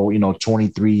final,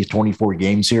 23, 24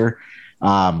 games here.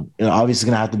 Obviously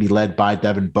going to have to be led by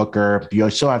Devin Booker. You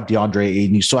still have DeAndre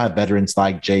Ayton. You still have veterans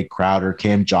like Jay Crowder,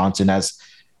 Cam Johnson has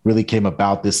really came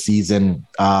about this season.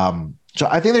 So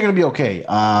I think they're going to be okay.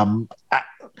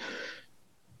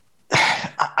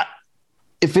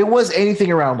 If it was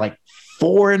anything around like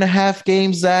 4.5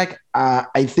 games, Zach,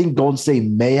 I think Golden State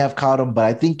may have caught them, but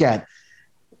I think at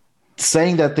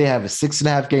saying that they have a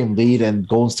 6.5 game lead and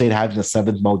Golden State having the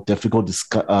seventh most difficult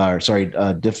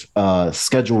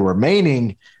schedule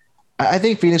remaining, I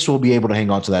think Phoenix will be able to hang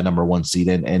on to that number one seed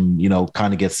and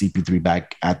kind of get CP3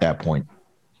 back at that point.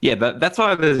 Yeah, that's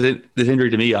why this injury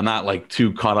to me, I'm not like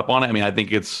too caught up on it. I mean, I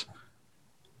think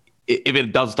if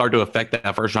it does start to affect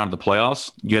that first round of the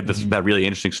playoffs, you had that really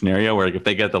interesting scenario where, like, if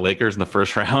they get the Lakers in the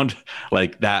first round,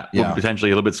 like that would be potentially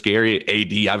a little bit scary.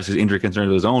 AD obviously injury concerns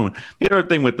of his own. The other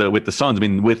thing with the Suns, I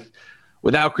mean,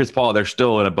 without Chris Paul, they're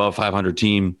still an above 500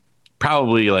 team,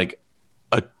 probably like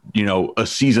a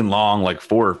season long, like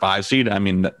 4 or 5 seed. I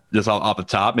mean, just off the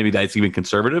top, maybe that's even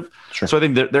conservative. Sure. So I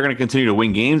think they're going to continue to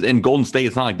win games. And Golden State,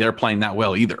 it's not like they're playing that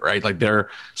well either, right? Like they're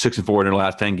 6-4 in their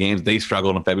last 10 games. They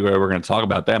struggled in February. We're going to talk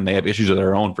about them. They have issues of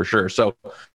their own for sure. So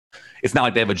it's not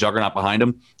like they have a juggernaut behind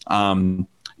them.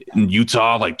 In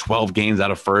Utah, like 12 games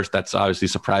out of first. That's obviously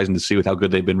surprising to see with how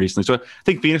good they've been recently. So I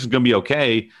think Phoenix is going to be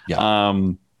okay. Yeah.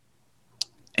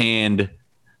 And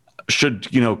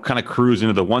should, kind of cruise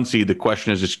into the one seed. The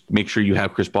question is just make sure you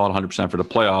have Chris Paul at 100% for the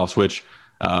playoffs, which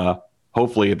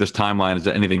hopefully if this timeline is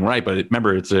anything right. But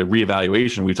remember, it's a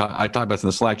reevaluation. I talked about this in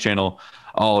the Slack channel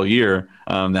all year,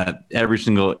 that every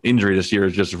single injury this year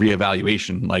is just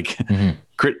reevaluation. Like,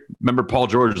 remember, Paul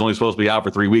George is only supposed to be out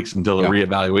for 3 weeks until the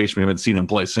reevaluation. We haven't seen him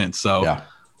play since. So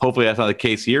hopefully that's not the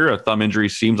case here. A thumb injury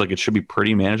seems like it should be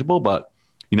pretty manageable, but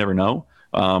you never know.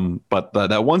 But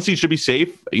that one seed should be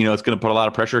safe. It's going to put a lot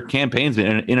of pressure. Campaign's been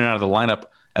in and out of the lineup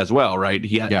as well, right?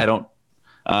 He's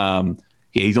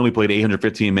only played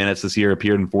 815 minutes this year,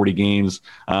 appeared in 40 games.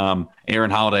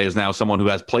 Aaron Holiday is now someone who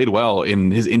has played well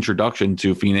in his introduction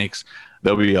to Phoenix.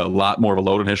 There'll be a lot more of a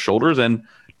load on his shoulders, and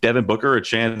Devin Booker a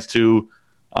chance to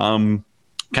kind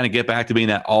of get back to being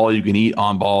that all-you-can-eat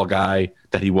on-ball guy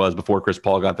that he was before Chris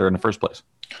Paul got there in the first place.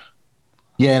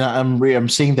 Yeah, and I'm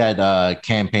seeing that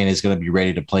Campaign is going to be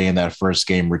ready to play in that first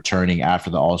game, returning after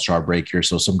the All-Star break here.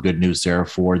 So some good news there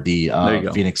for the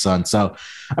Phoenix Suns. So,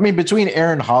 I mean, between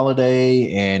Aaron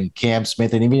Holiday and Cam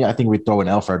Smith, and even I think we throw in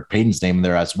Elfrid Payton's name in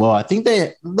there as well, I think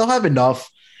they'll have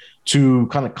enough to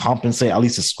kind of compensate at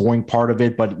least the scoring part of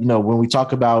it. But, when we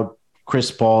talk about Chris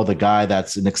Paul, the guy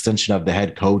that's an extension of the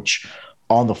head coach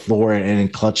on the floor and in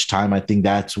clutch time, I think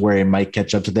that's where it might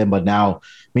catch up to them. But now,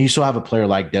 you still have a player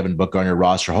like Devin Booker on your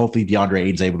roster. Hopefully DeAndre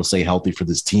Ayton's able to stay healthy for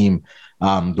this team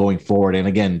going forward. And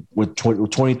again, with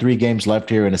 23 games left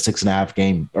here and a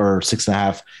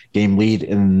 6.5 game lead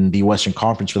in the Western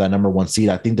Conference for that number one seed,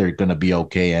 I think they're going to be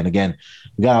okay. And again,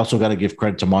 we also got to give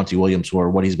credit to Monty Williams for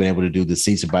what he's been able to do this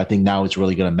season. But I think now it's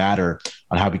really going to matter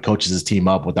on how he coaches his team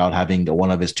up without having one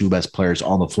of his two best players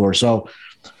on the floor. So,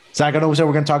 Zach, I know we said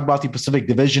we're going to talk about the Pacific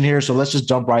Division here, so let's just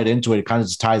jump right into it. It kind of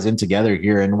just ties in together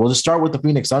here, and we'll just start with the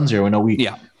Phoenix Suns here. We know we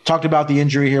talked about the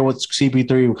injury here with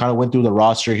CP3. We kind of went through the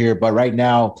roster here, but right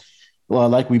now,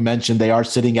 like we mentioned, they are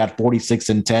sitting at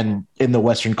 46-10 in the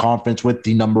Western Conference with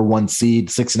the number one seed,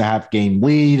 6.5 game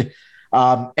lead.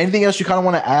 Anything else you kind of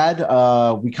want to add?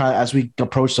 As we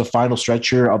approach the final stretch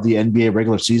here of the NBA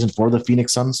regular season for the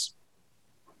Phoenix Suns.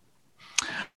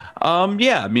 I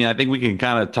mean, I think we can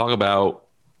kind of talk about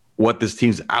what this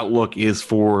team's outlook is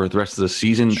for the rest of the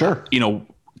season. Sure.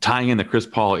 Tying in the Chris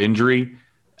Paul injury,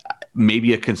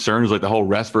 maybe a concern is like the whole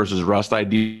rest versus rust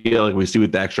idea, like we see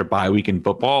with the extra bye week in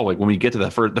football. Like when we get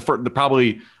to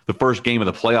probably the first game of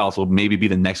the playoffs will maybe be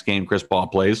the next game Chris Paul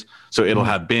plays. So it'll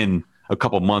have been a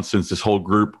couple months since this whole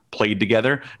group played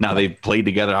together. Now they've played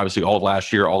together, obviously, all of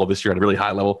last year, all of this year at a really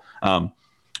high level.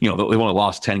 They've only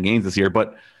lost 10 games this year,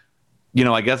 but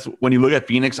I guess when you look at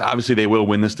Phoenix, obviously they will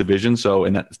win this division. So,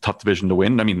 and that's a tough division to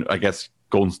win. I mean, I guess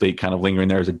Golden State kind of lingering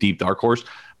there as a deep dark horse,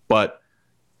 but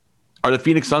are the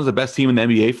Phoenix Suns the best team in the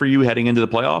NBA for you heading into the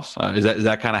playoffs? Is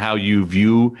that kind of how you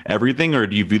view everything, or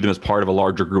do you view them as part of a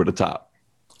larger group at the top?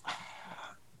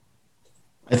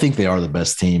 I think they are the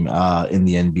best team in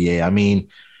the NBA. I mean,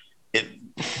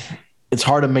 it's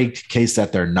hard to make the case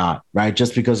that they're not, right?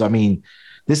 Just because, I mean,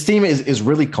 this team is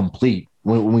really complete.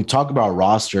 When we talk about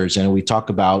rosters and we talk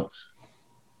about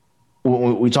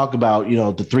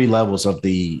the three levels of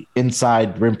the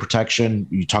inside rim protection,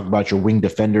 you talk about your wing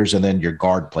defenders and then your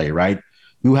guard play, right?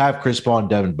 You have Chris Paul and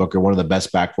Devin Booker, one of the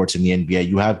best backcourts in the NBA.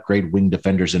 You have great wing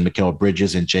defenders in Mikal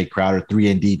Bridges and Jay Crowder, three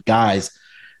indeed guys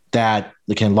that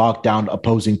they can lock down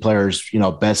opposing players,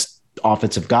 best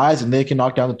offensive guys, and they can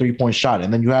knock down the three-point shot.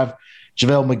 And then you have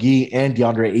JaVale McGee and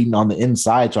DeAndre Ayton on the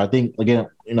inside. So I think, again,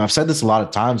 I've said this a lot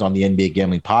of times on the NBA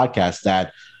Gambling Podcast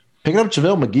that picking up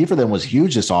JaVale McGee for them was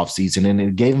huge this offseason, and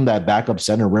it gave them that backup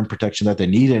center rim protection that they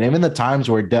needed. And even the times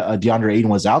where DeAndre Ayton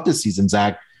was out this season,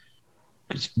 Zach,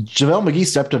 JaVale McGee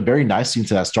stepped up very nicely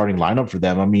into that starting lineup for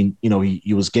them. I mean,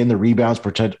 he was getting the rebounds,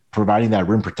 providing that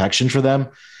rim protection for them.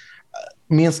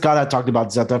 Me and Scott had talked about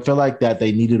this. I feel like that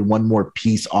they needed one more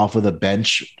piece off of the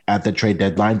bench at the trade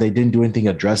deadline. They didn't do anything to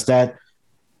address that.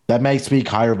 That may speak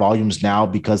higher volumes now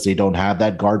because they don't have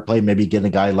that guard play. Maybe getting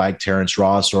a guy like Terrence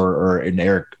Ross or an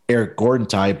Eric Gordon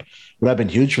type would have been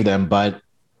huge for them. But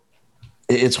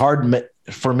it's hard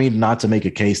for me not to make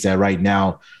a case that right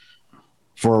now,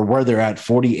 for where they're at,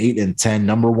 48-10,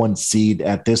 number one seed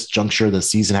at this juncture of the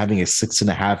season, having a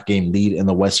 6.5 game lead in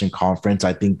the Western Conference,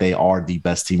 I think they are the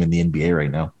best team in the NBA right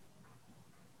now.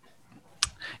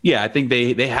 Yeah, I think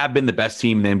they have been the best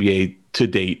team in the NBA to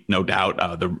date, no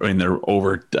doubt. They're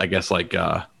over, I guess,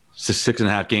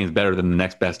 6.5 games better than the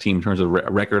next best team in terms of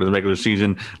record of the regular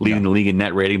season, leading the league in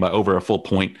net rating by over a full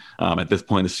point. At this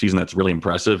point in the season, that's really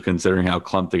impressive considering how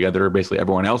clumped together basically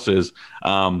everyone else is.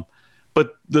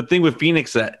 But the thing with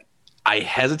Phoenix that I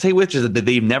hesitate with is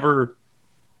that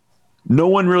no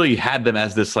one really had them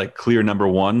as this clear number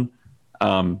one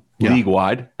league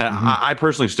wide. Mm-hmm. I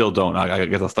personally still don't. I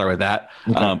guess I'll start with that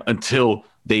until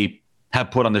they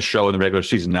have put on this show in the regular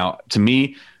season. Now, to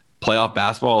me, playoff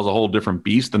basketball is a whole different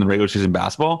beast than the regular season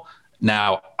basketball.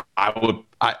 Now, I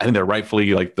think they're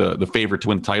rightfully the favorite to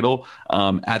win the title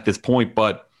at this point,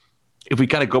 but if we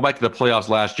kind of go back to the playoffs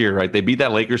last year, right? They beat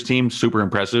that Lakers team, super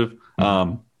impressive.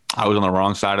 I was on the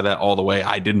wrong side of that all the way.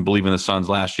 I didn't believe in the Suns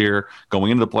last year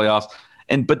going into the playoffs.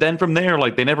 But then from there,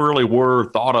 they never really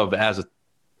were thought of as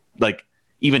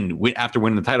even after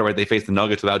winning the title, right? They faced the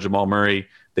Nuggets without Jamal Murray.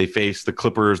 They faced the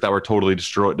Clippers that were totally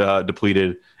destroyed,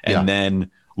 depleted, and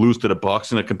then lose to the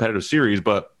Bucks in a competitive series.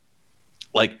 But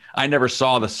I never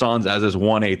saw the Suns as this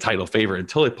 1A title favorite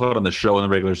until they put on the show in the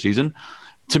regular season.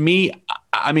 To me,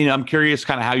 I mean, I'm curious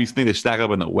kind of how you think they stack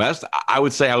up in the West. I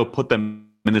would say I would put them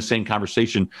in the same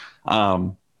conversation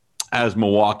as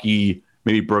Milwaukee,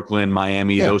 maybe Brooklyn,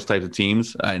 Miami, those types of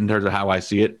teams in terms of how I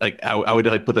see it. I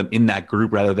would put them in that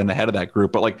group rather than ahead of that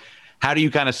group. But how do you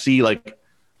kind of see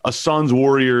a Suns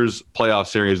Warriors playoff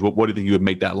series? What do you think you would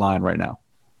make that line right now?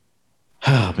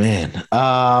 Oh man,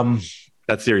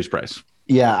 that series price.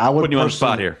 Yeah, I would put you on the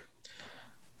spot here.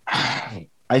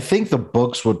 I think the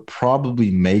books would probably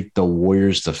make the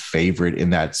Warriors the favorite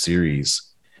in that series.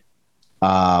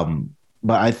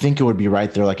 But I think it would be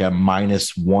right there, at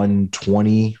minus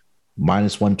 120,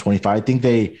 minus 125. I think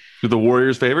Are the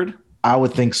Warriors favored? I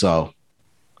would think so.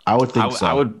 I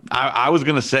was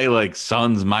going to say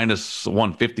Suns minus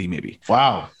 150 maybe.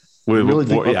 Wow. Really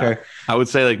think, okay. Yeah. I would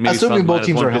say maybe assuming Suns both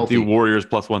teams are healthy. Warriors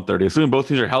plus 130. Assuming both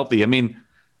teams are healthy. I mean,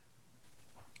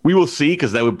 we will see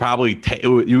because that would probably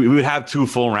you would have two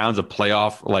full rounds of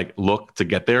playoff look to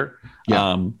get there.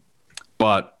 Yeah.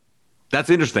 But that's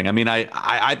interesting. I mean,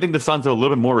 I think the Suns have a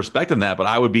little bit more respect than that, but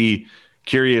I would be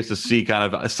curious to see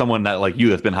kind of someone that like you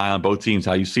that's been high on both teams,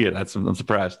 how you see it. I'm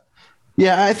surprised.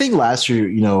 Yeah, I think last year,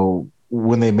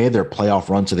 when they made their playoff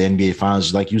run to the NBA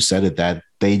Finals, like you said it, that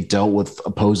they dealt with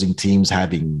opposing teams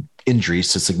having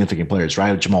injuries to significant players,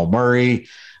 right? Jamal Murray,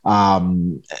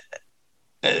 and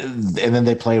then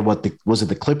they played was it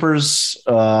the Clippers?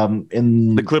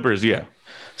 In the Clippers, yeah.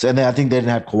 So, and then I think they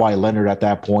didn't have Kawhi Leonard at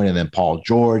that point, and then Paul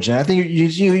George, and I think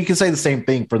you can say the same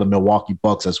thing for the Milwaukee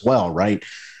Bucks as well, right?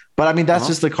 But I mean, that's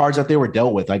just the cards that they were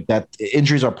dealt with. Like that,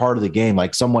 injuries are part of the game.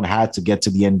 Like someone had to get to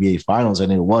the NBA Finals,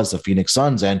 and it was the Phoenix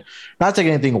Suns. And not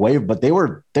taking anything away, but they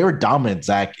were dominant,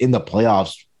 Zach, in the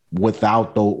playoffs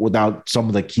without some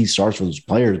of the key stars for those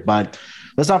players. But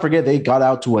let's not forget they got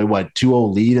out to a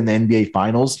 2-0 lead in the NBA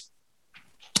Finals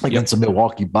against the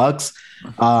Milwaukee Bucks.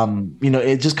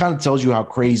 It just kind of tells you how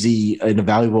crazy and a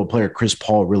valuable player Chris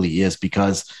Paul really is,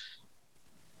 because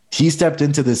he stepped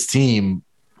into this team,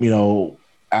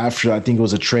 after I think it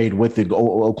was a trade with the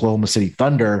Oklahoma City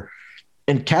Thunder,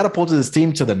 and catapulted this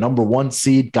team to the number 1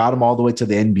 seed, got him all the way to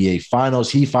the NBA Finals.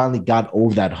 He finally got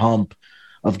over that hump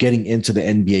of getting into the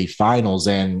NBA Finals.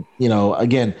 And,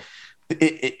 again,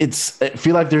 I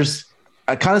feel like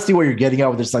I kind of see what you're getting at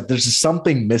with this. Like, there's just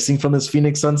something missing from this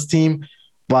Phoenix Suns team.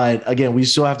 But again, we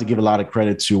still have to give a lot of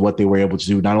credit to what they were able to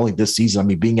do, not only this season, I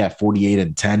mean, being at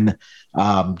 48-10,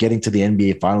 getting to the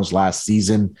NBA Finals last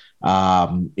season.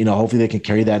 Hopefully they can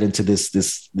carry that into this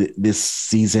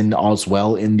season as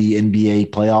well in the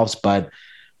NBA playoffs. But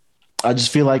I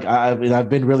just feel like I've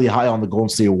been really high on the Golden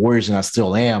State Warriors, and I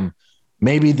still am.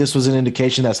 Maybe this was an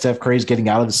indication that Steph Curry is getting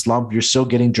out of the slump. You're still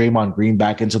getting Draymond Green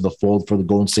back into the fold for the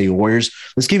Golden State Warriors.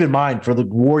 Let's keep in mind, for the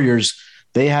Warriors,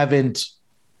 they haven't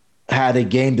had a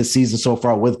game this season so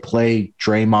far with Klay,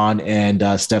 Draymond,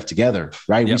 and Steph together,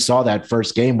 right? Yep. We saw that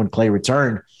first game when Klay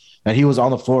returned, and he was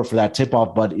on the floor for that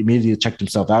tip-off, but immediately checked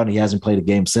himself out, and he hasn't played a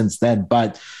game since then.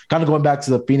 But kind of going back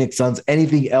to the Phoenix Suns,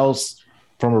 anything else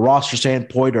from a roster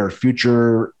standpoint or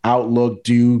future outlook?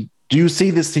 Do you see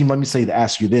this team? Let me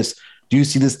ask you this. Do you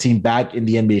see this team back in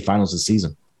the NBA Finals this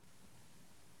season?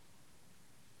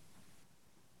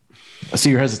 I see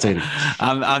you're hesitating.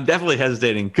 I'm definitely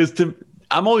hesitating because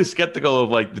I'm always skeptical of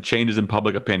like the changes in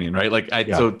public opinion, right?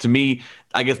 So to me,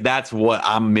 I guess that's what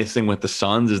I'm missing with the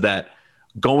Suns, is that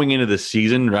going into the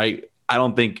season, right? I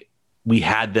don't think people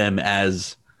had them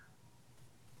as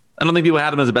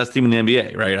the best team in the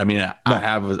NBA, right? I mean, no. I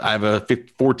have a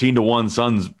 14-1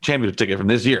 Suns championship ticket from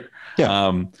this year.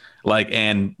 Yeah.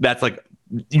 And that's like,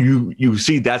 you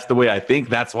see, that's the way I think.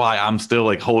 That's why I'm still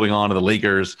like holding on to the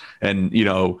Lakers, and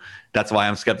that's why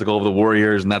I'm skeptical of the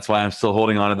Warriors, and that's why I'm still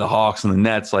holding on to the Hawks and the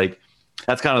Nets. Like,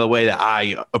 that's kind of the way that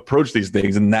I approach these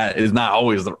things, and that is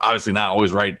obviously not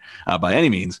always right by any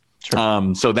means.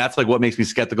 Sure. So that's like what makes me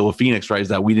skeptical of Phoenix, right? Is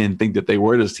that we didn't think that they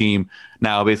were this team.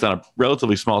 Now, based on a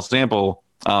relatively small sample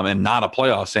and not a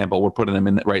playoff sample, we're putting them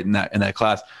in that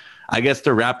class. I guess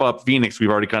to wrap up Phoenix, we've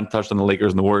already kind of touched on the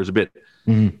Lakers and the Warriors a bit.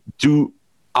 Mm-hmm.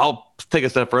 I'll take a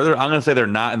step further. I'm going to say they're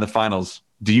not in the finals.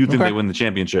 Do you think they win the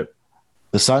championship?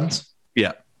 The Suns?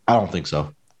 Yeah. I don't think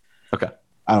so. Okay.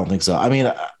 I don't think so. I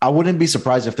mean, I wouldn't be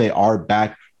surprised if they are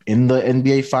back in the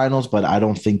NBA Finals, but I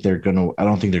don't think they're gonna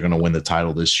win the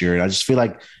title this year. And I just feel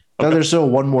like there's still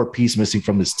one more piece missing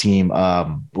from this team,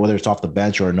 whether it's off the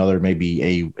bench or another,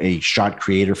 maybe a shot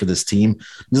creator for this team.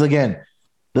 Because again,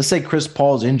 let's say Chris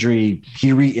Paul's injury,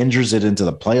 he re-injures it into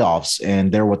the playoffs,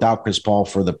 and they're without Chris Paul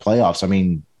for the playoffs. I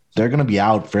mean, they're going to be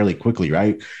out fairly quickly,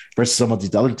 right? Versus some of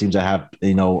these other teams that have,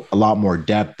 a lot more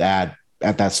depth at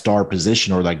that star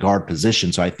position or that guard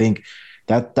position. So I think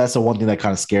that's the one thing that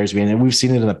kind of scares me. And we've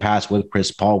seen it in the past with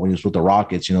Chris Paul when he was with the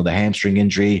Rockets, the hamstring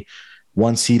injury.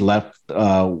 Once he left,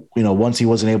 once he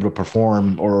wasn't able to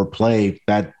perform or play,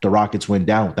 that the Rockets went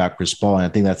down without Chris Paul. And I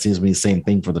think that seems to be the same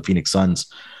thing for the Phoenix Suns.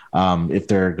 If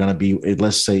they're going to be,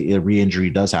 let's say a re-injury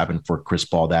does happen for Chris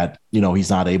Paul, that, he's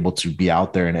not able to be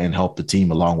out there and help the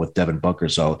team along with Devin Booker.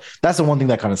 So that's the one thing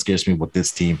that kind of scares me with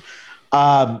this team.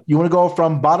 You want to go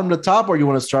from bottom to top, or you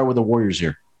want to start with the Warriors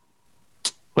here?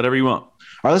 Whatever you want. All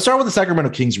right, let's start with the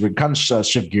Sacramento Kings. We're kind of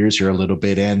shift gears here a little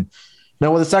bit. And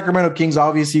now with the Sacramento Kings,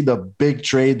 obviously the big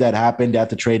trade that happened at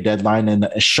the trade deadline, and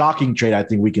a shocking trade, I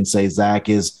think we can say, Zach,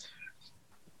 is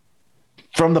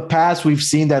from the past, we've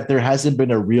seen that there hasn't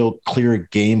been a real clear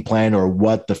game plan or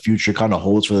what the future kind of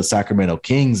holds for the Sacramento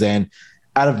Kings. And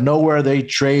out of nowhere, they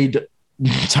trade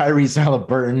Tyrese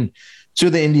Haliburton to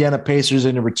the Indiana Pacers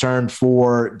in return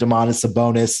for Domantas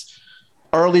Sabonis.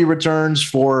 Early returns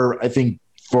for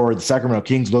the Sacramento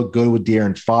Kings look good with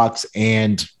De'Aaron Fox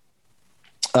and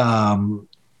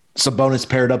Sabonis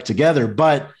paired up together.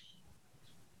 But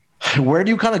where do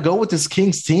you kind of go with this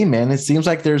Kings team, man? It seems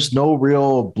like there's no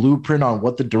real blueprint on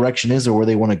what the direction is or where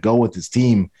they want to go with this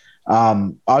team.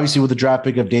 Obviously, with the draft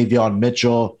pick of Davion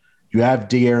Mitchell, you have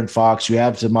De'Aaron Fox, you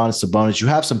have Domantas Sabonis, you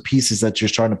have some pieces that you're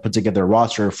starting to put together a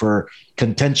roster for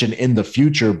contention in the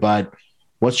future. But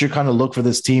what's your kind of look for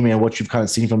this team and what you've kind of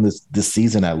seen from this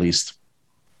season, at least?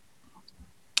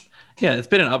 Yeah, it's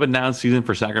been an up and down season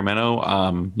for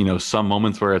Sacramento. Some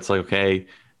moments where it's like, okay,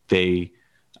 they,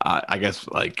 I guess,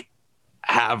 like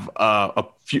have a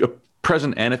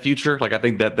present and a future. Like I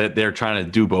think that they're trying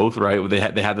to do both, right? They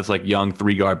had this like young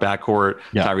 3-guard backcourt,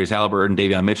 Tyrese Halliburton,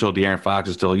 Davion Mitchell, De'Aaron Fox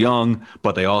is still young,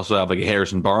 but they also have like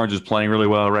Harrison Barnes is playing really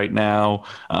well right now.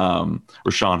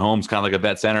 Rashawn Holmes kind of like a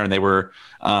vet center, and they were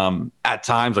at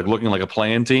times like looking like a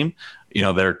play-in team. You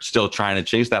know, they're still trying to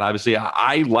chase that. Obviously,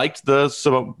 I liked the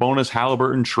Sabonis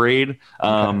Halliburton trade.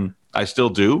 I still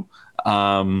do.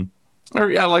 I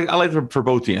like it for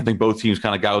both teams. I think both teams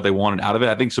kind of got what they wanted out of it.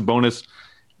 I think Sabonis,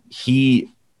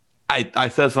 I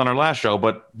said this on our last show,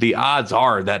 but the odds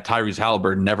are that Tyrese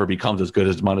Halliburton never becomes as good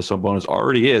as Domantas Sabonis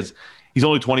already is. He's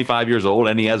only 25 years old,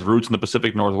 and he has roots in the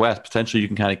Pacific Northwest. Potentially, you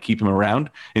can kind of keep him around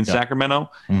in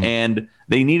Sacramento. Mm-hmm. And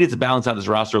they needed to balance out this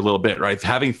roster a little bit, right?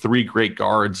 Having 3 great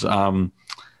guards doesn't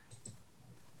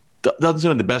seem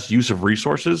like the best use of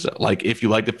resources. Like, if you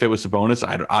like to fit with Sabonis,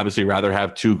 I'd obviously rather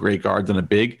have 2 great guards than a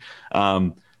big.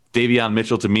 Davion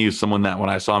Mitchell, to me, is someone that when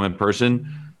I saw him in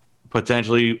person,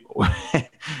 potentially,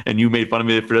 and you made fun of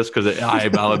me for this because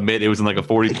I'll admit it was in like a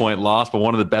 40-point loss, but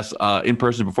one of the best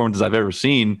in-person performances I've ever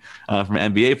seen from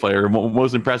an NBA player,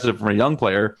 most impressive from a young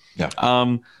player.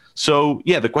 Yeah. So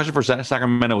the question for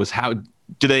Sacramento is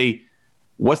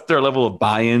what's their level of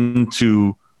buy-in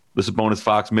to the Sabonis,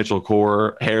 Fox, Mitchell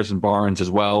core, Harrison Barnes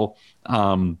as well,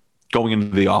 going into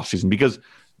the offseason, because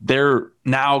they're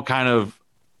now kind of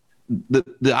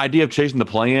the idea of chasing the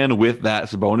play-in with that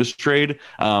Sabonis trade,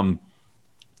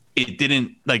 it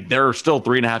didn't, like, there are still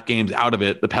 3.5 games out of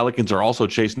it. The Pelicans are also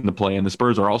chasing the play-in. The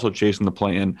Spurs are also chasing the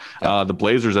play-in. The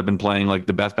Blazers have been playing like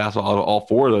the best basketball out of all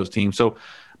 4 of those teams. So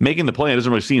making the play-in doesn't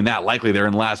really seem that likely. They're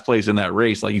in last place in that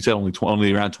race. Like you said,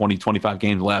 only around 20, 25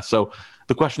 games left. So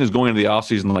the question is, going into the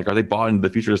offseason, like, are they bought into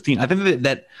the future of this team? I think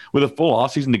that with a full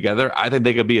offseason together, I think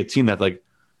they could be a team that's like,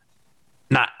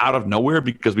 not out of nowhere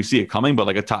because we see it coming, but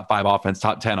like a top 5 offense,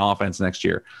 top 10 offense next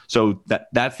year. So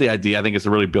that's the idea. I think is to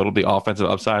really build up the offensive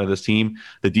upside of this team.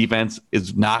 The defense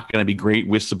is not going to be great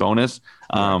with Sabonis,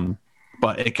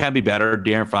 but it can be better.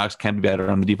 De'Aaron Fox can be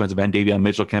better on the defensive end. Davion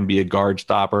Mitchell can be a guard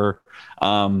stopper.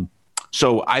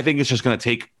 So I think it's just going to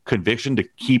take conviction to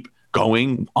keep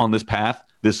going on this path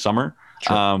this summer.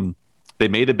 Sure. They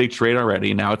made a big trade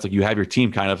already. Now it's like you have your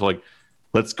team kind of like,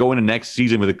 let's go into next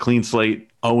season with a clean slate,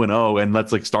 0-0, and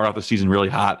let's like start off the season really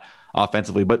hot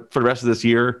offensively. But for the rest of this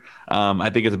year, I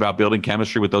think it's about building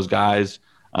chemistry with those guys,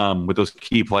 with those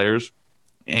key players,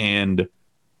 and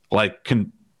like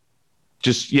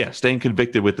staying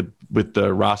convicted with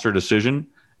the roster decision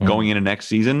going into next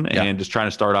season, and just trying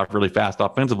to start off really fast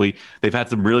offensively. They've had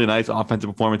some really nice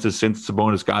offensive performances since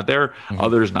Sabonis got there. Mm-hmm.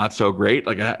 Others not so great.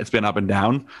 Like it's been up and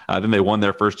down. Then they won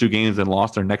their first 2 games and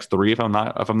lost their next 3, if I'm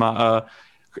not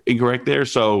incorrect there.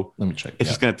 So let me check. It's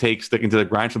just going to take sticking to the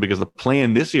grind because the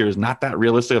plan this year is not that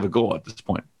realistic of a goal at this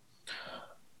point.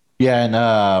 Yeah,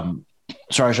 and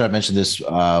sorry, I should have mentioned this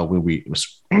when we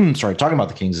started talking about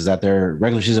the Kings, is that their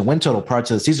regular season win total prior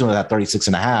to the season was at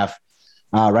 36.5.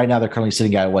 Right now, they're currently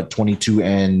sitting at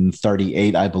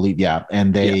 22-38, I believe. Yeah,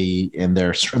 and in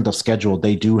their strength of schedule,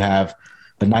 they do have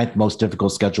the 9th most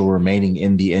difficult schedule remaining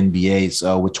in the NBA.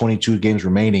 So with 22 games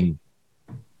remaining,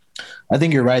 I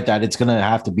think you're right that it's going to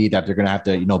have to be that they're going to have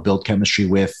to build chemistry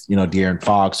with De'Aaron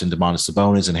Fox and Domantas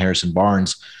Sabonis and Harrison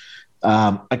Barnes.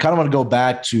 I kind of want to go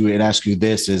back to and ask you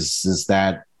this: is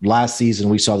that last season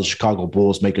we saw the Chicago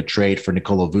Bulls make a trade for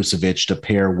Nikola Vucevic to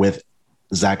pair with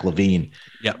Zach LaVine.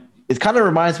 Yep. It kind of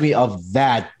reminds me of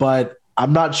that, but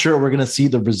I'm not sure we're going to see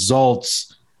the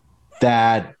results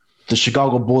that the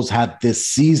Chicago Bulls had this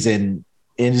season.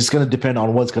 And it's going to depend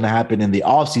on what's going to happen in the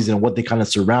offseason and what they kind of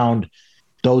surround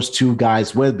those 2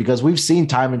 guys with, because we've seen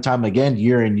time and time again,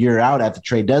 year in, year out at the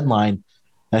trade deadline,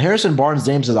 that Harrison Barnes'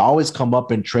 names has always come up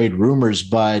in trade rumors,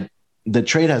 but the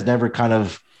trade has never kind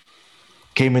of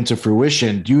came into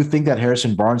fruition. Do you think that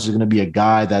Harrison Barnes is going to be a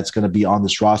guy that's going to be on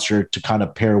this roster to kind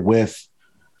of pair with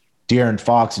De'Aaron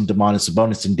Fox and Domantas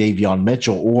Sabonis and Davion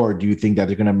Mitchell, or do you think that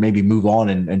they're going to maybe move on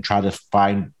and try to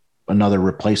find another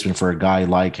replacement for a guy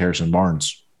like Harrison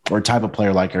Barnes or a type of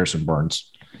player like Harrison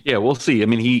Barnes? Yeah, we'll see. I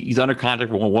mean, he's under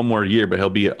contract for one more year, but he'll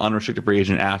be an unrestricted free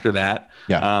agent after that.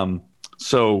 Yeah.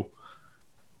 So,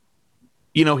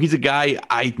 he's a guy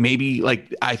I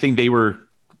think the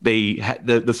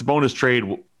Sabonis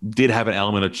trade did have an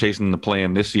element of chasing the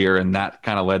play-in this year, and that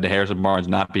kind of led to Harrison Barnes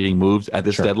not being moved at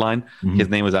this deadline. Mm-hmm. His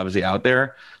name was obviously out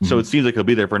there. Mm-hmm. So it seems like he'll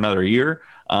be there for another year.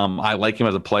 I like him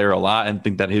as a player a lot and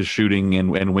think that his shooting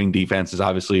and wing defense is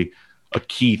obviously a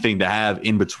key thing to have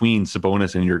in between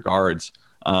Sabonis and your guards.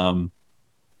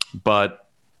 But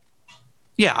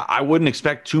Yeah, I wouldn't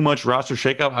expect too much roster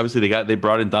shakeup. Obviously, they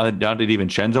brought in Dante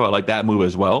DiVincenzo. I like that move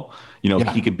as well.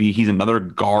 Yeah. He's another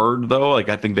guard though. Like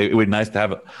I think it would be nice to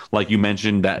have, like you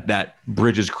mentioned, that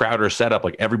Bridges Crowder setup.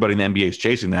 Like everybody in the NBA is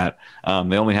chasing that. They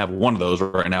only have one of those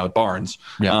right now at Barnes.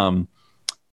 Yeah.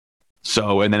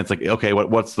 So and then it's like, okay,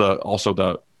 what's the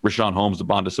Richaun Holmes, the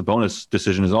Bonda Sabonis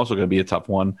decision is also going to be a tough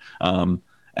one,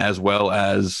 as well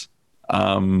as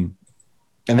and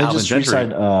they Alvin just Gentry.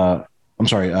 re-signed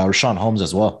Richaun Holmes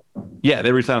as well. Yeah,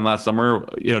 they re-signed him last summer.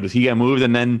 Does he get moved?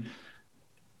 And then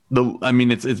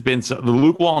it's been the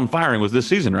Luke Walton firing was this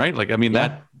season, right? Like, I mean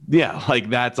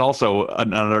that's also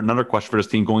another question for this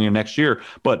team going into next year.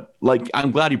 But like, I'm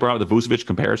glad you brought up the Vucevic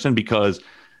comparison because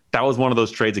that was one of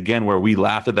those trades again where we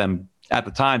laughed at them at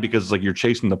the time because it's like you're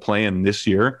chasing the play-in this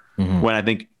year. Mm-hmm. When I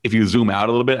think if you zoom out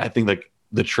a little bit, I think like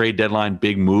the trade deadline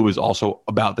big move is also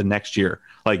about the next year.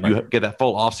 Like you get that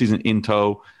full offseason in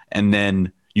tow, and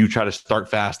then you try to start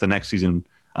fast the next season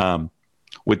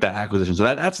with that acquisition. So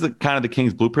that's the kind of the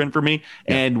Kings blueprint for me.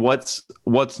 Yeah. And what's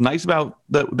nice about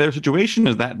their situation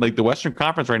is that like the Western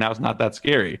Conference right now is not that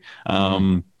scary.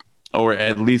 Or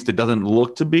at least it doesn't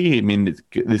look to be. I mean,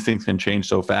 these things can change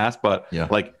so fast, but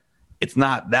like it's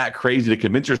not that crazy to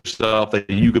convince yourself that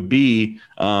you could be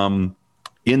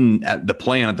in at the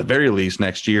plan at the very least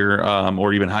next year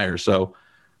or even higher. So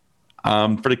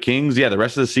for the Kings, the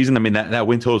rest of the season, I mean, that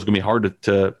win total is going to be hard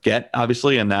to get,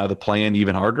 obviously, and now the plan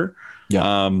even harder.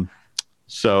 Yeah.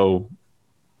 So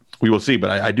we will see, but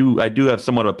I do have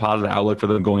somewhat of a positive outlook for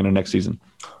them going into next season.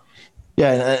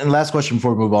 Yeah, and last question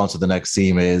before we move on to the next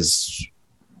team is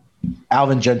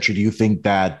Alvin Gentry. Do you think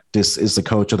that this is the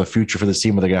coach of the future for this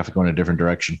team, or they're going to have to go in a different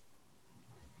direction?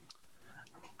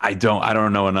 I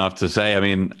don't know enough to say. I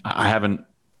mean, I haven't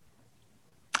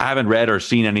read or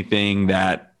seen anything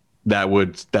that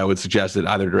would suggest it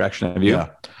either direction. Have you?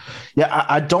 Yeah.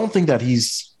 I don't think that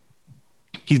he's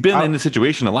been in the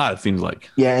situation a lot, it seems like.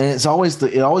 Yeah, and it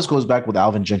always goes back with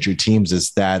Alvin Gentry teams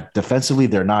is that defensively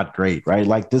they're not great, right?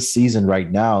 Like this season right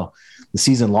now, the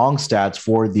season long stats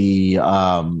for the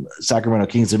Sacramento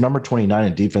Kings, they're number 29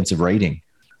 in defensive rating.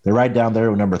 They're right down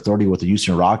there with number 30 with the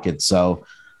Houston Rockets. So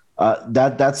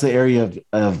that's the area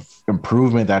of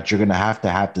improvement that you're going to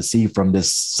have to see from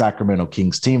this Sacramento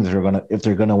Kings team if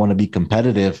they're going to want to be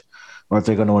competitive, or if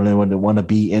they're going to want to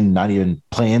be in not even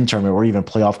play-in tournament or even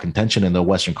playoff contention in the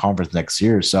Western Conference next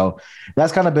year. So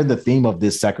that's kind of been the theme of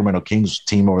this Sacramento Kings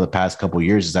team over the past couple of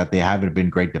years is that they haven't been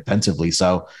great defensively.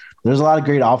 So there's a lot of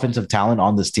great offensive talent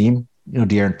on this team.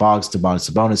 De'Aaron Fox,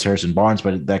 Sabonis, Harrison Barnes,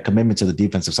 but that commitment to the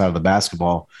defensive side of the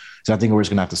basketball. So I think we're just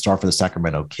going to have to start for the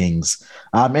Sacramento Kings.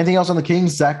 Anything else on the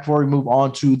Kings, Zach, before we move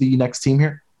on to the next team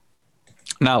here?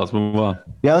 Now let's move on.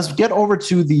 Yeah, let's get over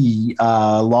to the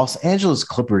Los Angeles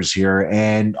Clippers here.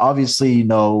 And obviously,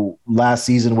 last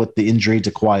season with the injury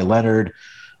to Kawhi Leonard,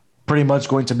 pretty much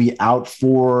going to be out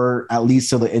for at least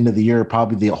till the end of the year,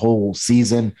 probably the whole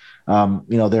season.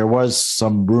 There was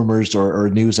some rumors or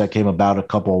news that came about a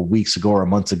couple of weeks ago or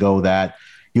months ago that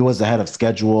he was ahead of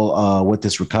schedule with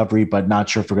this recovery, but not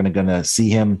sure if we're going to see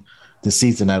him this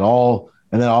season at all.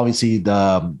 And then obviously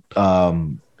the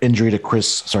injury to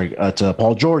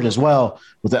Paul George as well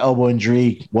with the elbow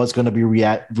injury was going to be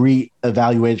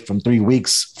reevaluated from 3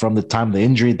 weeks from the time of the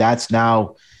injury. That's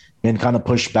now been kind of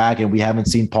pushed back, and we haven't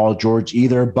seen Paul George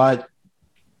either. But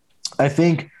I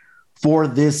think for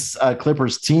this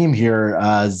Clippers team here,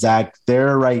 Zach,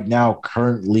 they're right now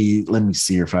currently, let me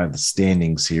see if I have the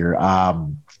standings here. Right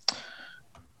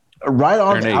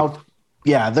on out.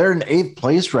 Yeah, they're in 8th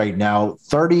place right now,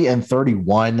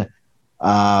 30-31.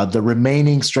 The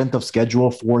remaining strength of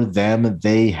schedule for them,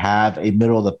 they have a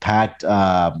middle of the pack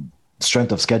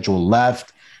strength of schedule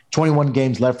left. 21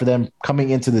 games left for them. Coming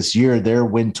into this year, their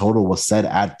win total was set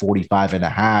at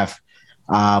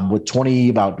 45.5. With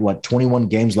 21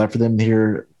 games left for them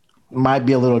here, might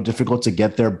be a little difficult to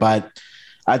get there. But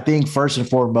I think first and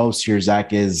foremost here, Zach,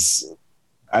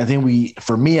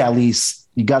 for me at least,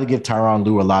 you got to give Tyronn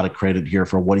Lue a lot of credit here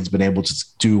for what he's been able to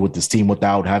do with this team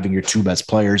without having your two best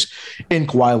players in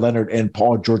Kawhi Leonard and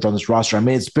Paul George on this roster. I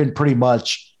mean, it's been pretty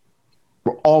much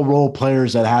all role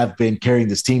players that have been carrying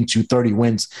this team to 30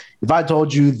 wins. If I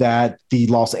told you that the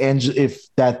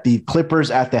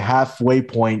Clippers at the halfway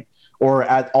point or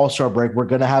at All-Star break were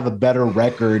going to have a better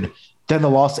record than the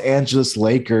Los Angeles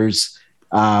Lakers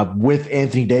with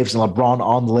Anthony Davis and LeBron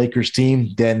on the Lakers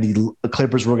team, then the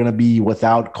Clippers were going to be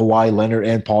without Kawhi Leonard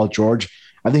and Paul George,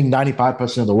 I think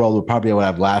 95% of the world would probably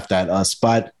have laughed at us.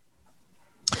 But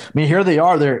I mean, here they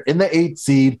are. They're in the 8th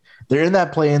seed. They're in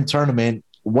that play-in tournament.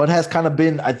 What has kind of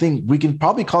been, I think we can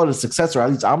probably call it a success, or at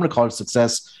least I'm going to call it a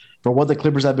success for what the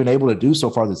Clippers have been able to do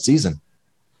so far this season.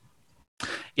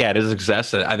 Yeah, it is a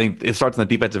success. I think it starts on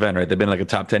the defensive end, right? They've been like a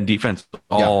top 10 defense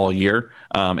all year.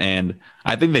 And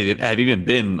I think they have even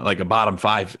been like a bottom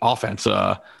 5 offense.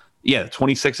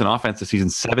 26 in offense this season,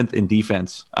 7th in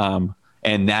defense.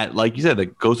 And that, like you said,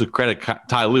 that goes to credit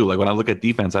Ty Lue. Like when I look at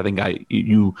defense, I think I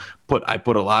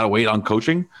put a lot of weight on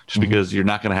coaching just because you're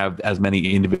not going to have as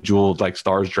many individual like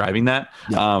stars driving that.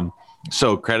 Yeah.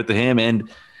 So credit to him. And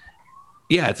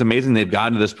yeah, it's amazing they've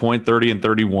gotten to this point,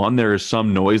 30-31. There is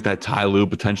some noise that Ty Lue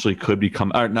potentially could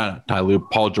become, or not Ty Lue,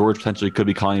 Paul George potentially could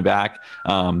be calling back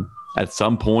at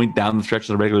some point down the stretch of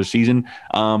the regular season.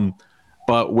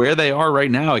 But where they are right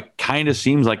now, it kind of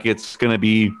seems like it's going to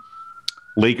be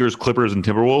Lakers, Clippers, and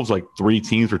Timberwolves, like 3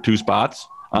 teams for 2 spots.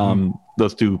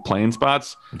 Those 2 playing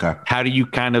spots. Okay. How do you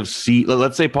kind of see?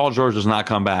 Let's say Paul George does not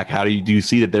come back. Do you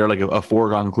see that they're like a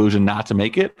foregone conclusion not to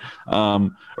make it,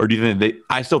 or do you think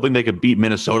I still think they could beat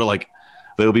Minnesota? Like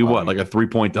they'll be like a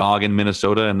 3-point dog in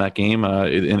Minnesota in that game,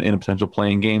 in a potential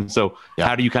playing game. So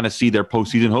how do you kind of see their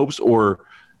postseason hopes, or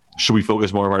should we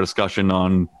focus more of our discussion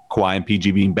on Kawhi and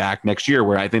PG being back next year,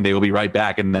 where I think they will be right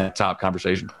back in that top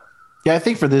conversation? Yeah, I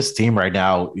think for this team right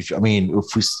now, if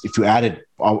you added,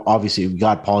 obviously we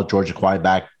got Paul George and Kawhi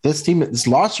back. This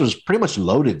roster is pretty much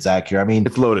loaded, Zach. Here, I mean,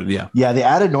 it's loaded. Yeah, they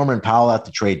added Norman Powell at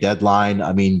the trade deadline.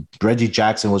 I mean, Reggie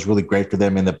Jackson was really great for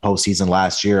them in the postseason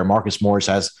last year. Marcus Morris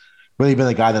has really been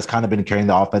the guy that's kind of been carrying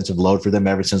the offensive load for them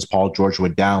ever since Paul George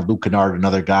went down. Luke Kennard,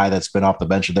 another guy that's been off the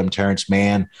bench with them. Terrence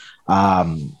Mann.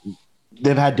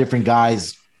 They've had different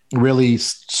guys really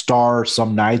star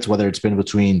some nights, whether it's been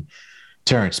between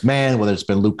Terrence Mann, whether it's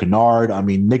been Luke Kennard. I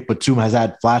mean, Nick Batum has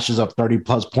had flashes of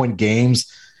 30-plus point games.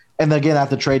 And again, at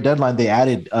the trade deadline, they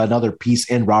added another piece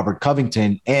in Robert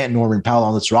Covington and Norman Powell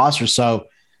on this roster. So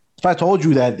if I told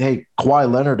you that, hey, Kawhi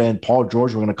Leonard and Paul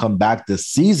George were going to come back this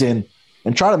season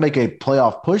and try to make a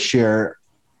playoff push here,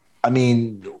 I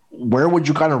mean, where would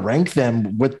you kind of rank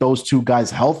them with those 2 guys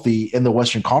healthy in the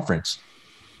Western Conference?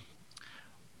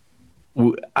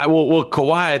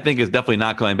 Kawhi, I think, is definitely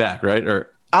not coming back, right?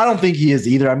 Or I don't think he is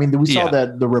either. I mean, we saw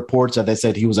that the reports that they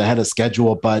said he was ahead of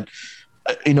schedule, but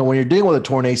when you're dealing with a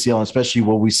torn ACL, and especially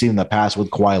what we've seen in the past with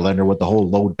Kawhi Leonard, with the whole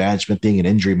load management thing and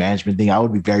injury management thing, I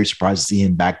would be very surprised to see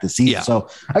him back this season. Yeah. So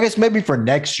I guess maybe for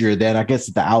next year, then I guess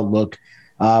the outlook,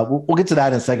 we'll get to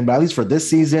that in a second, but at least for this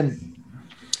season,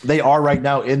 they are right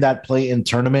now in that play-in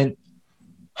tournament.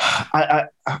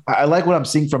 I like what I'm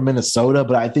seeing from Minnesota,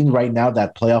 but I think right now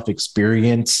that playoff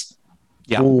experience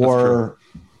for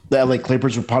the LA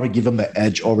Clippers would probably give them the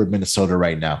edge over Minnesota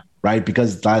right now, right?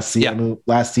 Because last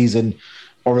season,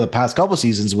 over the past couple of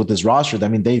seasons with this roster, I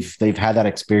mean, they've had that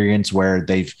experience where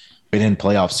they've been in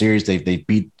playoff series. They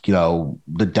beat,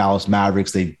 the Dallas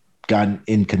Mavericks. They've gotten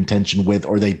in contention with,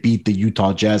 or they beat the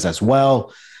Utah Jazz as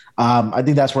well. I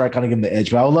think that's where I kind of give them the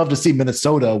edge. But I would love to see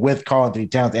Minnesota with Karl-Anthony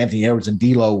Towns, Anthony Edwards, and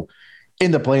D'Lo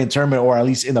in the play-in tournament, or at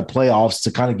least in the playoffs,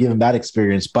 to kind of give them that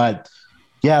experience. But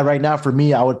yeah, right now for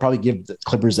me, I would probably give the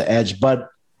Clippers the edge. But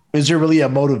is there really a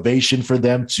motivation for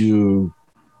them to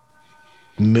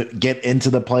get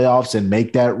into the playoffs and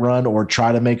make that run, or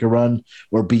try to make a run,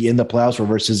 or be in the playoffs, or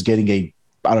versus getting a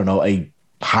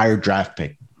higher draft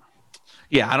pick?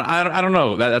 Yeah, I don't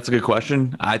know. That's a good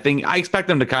question. I expect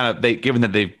them to given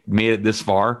that they've made it this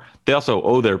far, they also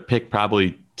owe their pick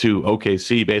probably to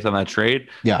OKC based on that trade.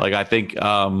 Yeah, like I think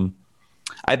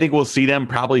we'll see them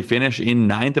probably finish in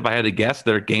 9th. If I had to guess,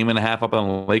 they're a game and a half up on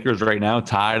the Lakers right now,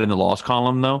 tied in the loss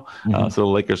column though. So the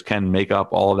Lakers can make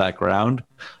up all of that ground.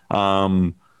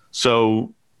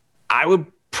 So I would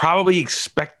probably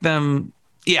expect them.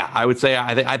 Yeah, I would say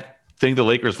I think the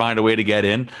Lakers find a way to get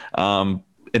in.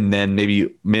 And then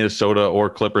maybe Minnesota or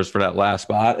Clippers for that last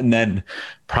spot, and then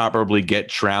probably get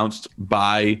trounced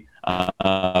by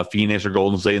Phoenix or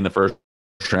Golden State in the first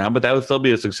round. But that would still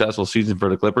be a successful season for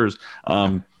the Clippers.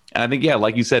 And I think,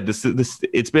 like you said, this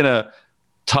it's been a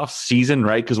tough season,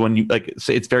 right? Because when you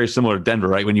say, it's very similar to Denver,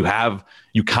 right? When you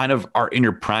kind of are in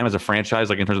your prime as a franchise,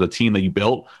 like in terms of the team that you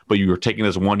built, but you were taking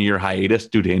this 1-year hiatus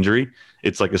due to injury.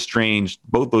 It's like a strange.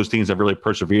 Both those teams have really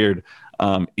persevered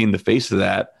in the face of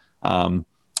that.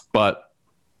 But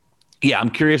yeah, I'm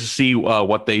curious to see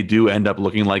what they do end up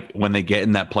looking like when they get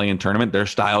in that play-in tournament. Their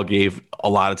style gave a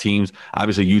lot of teams,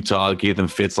 obviously Utah gave them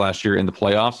fits last year in the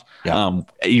playoffs,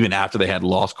 even after they had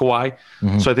lost Kawhi.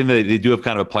 So I think they do have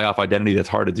kind of a playoff identity that's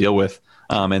hard to deal with.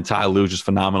 And Ty Lue is just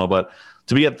phenomenal. But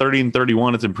to be at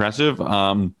 30-31, it's impressive.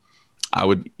 I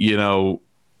would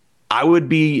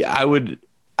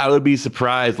be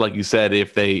surprised, like you said,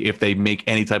 if they make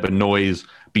any type of noise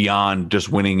beyond just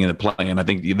winning in the play. And I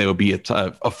think they would be a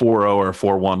 4-0 or a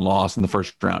 4-1 loss in the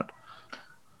first round.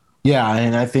 Yeah,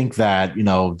 and I think that,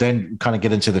 then kind of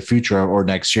get into the future or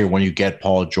next year when you get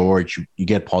Paul George, you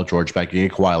get Paul George back, you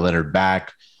get Kawhi Leonard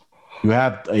back. You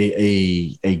have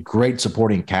a great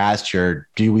supporting cast here.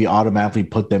 Do we automatically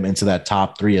put them into that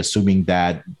top three, assuming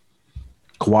that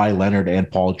Kawhi Leonard and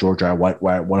Paul George are at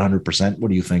 100%? What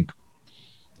do you think?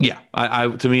 Yeah,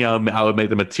 to me, I would make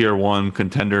them a tier one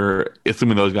contender,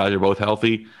 assuming those guys are both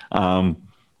healthy. It'll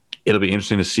be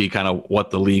interesting to see kind of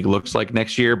what the league looks like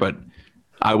next year, but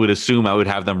I would assume I would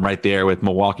have them right there with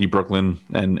Milwaukee, Brooklyn,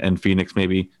 and Phoenix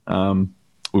maybe. I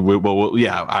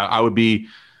would be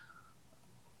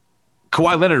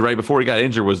Kawhi Leonard right before he got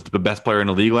injured was the best player in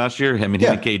the league last year. Him and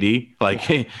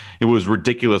KD, it was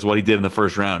ridiculous what he did in the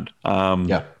first round.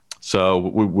 So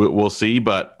we'll see,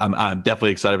 but I'm definitely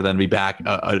excited for them to be back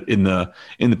in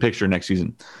the picture next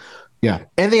season. Yeah.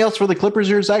 Anything else for the Clippers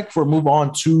here, Zach? Before we move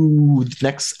on to the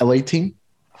next LA team.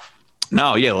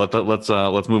 No, yeah. Let's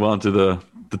move on to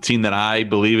the team that I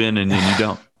believe in and you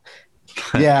don't.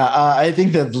 I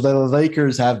think that the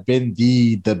Lakers have been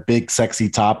the big sexy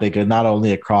topic, and not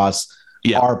only across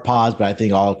our pods, but I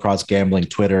think all across gambling,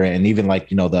 Twitter, and even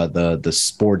the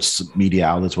sports media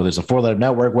outlets, whether it's a 4 Letter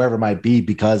Network, wherever it might be,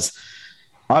 because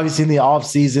obviously in the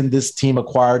offseason, this team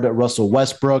acquired Russell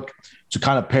Westbrook to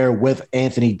kind of pair with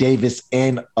Anthony Davis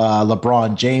and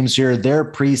LeBron James here. Their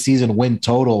preseason win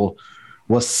total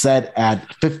was set at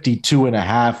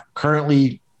 52.5.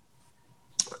 Currently,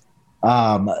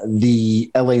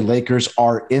 the LA Lakers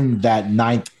are in that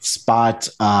ninth spot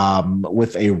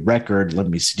with a record. Let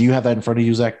me see. Do you have that in front of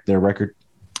you, Zach? Their record?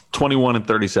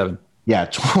 21-37. Yeah.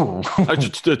 Sorry,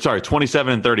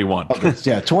 27-31. Okay,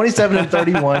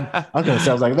 27-31.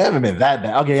 I was like, they haven't been that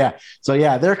bad. Okay, yeah. So,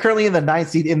 they're currently in the ninth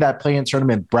seed in that play-in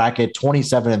tournament bracket,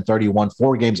 27-31,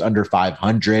 4 games under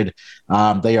 500.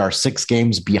 They are 6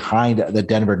 games behind the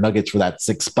Denver Nuggets for that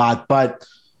 6th spot. But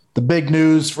the big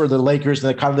news for the Lakers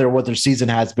and what their season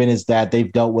has been is that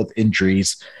they've dealt with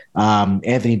injuries.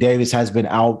 Anthony Davis has been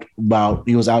out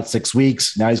he was out 6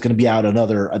 weeks. Now he's going to be out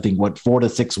another, I think, 4 to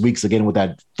 6 weeks again with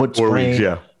that foot sprain.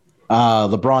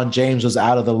 LeBron James was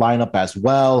out of the lineup as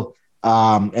well.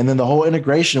 And then the whole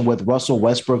integration with Russell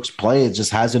Westbrook's play, it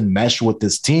just hasn't meshed with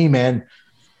this team. And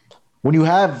when you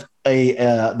have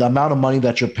the amount of money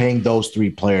that you're paying those 3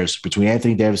 players between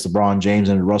Anthony Davis, LeBron James,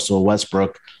 and Russell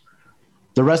Westbrook,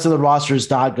 the rest of the roster is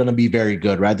not going to be very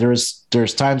good, right? There's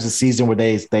times this season where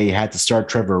they had to start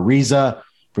Trevor Ariza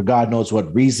for God knows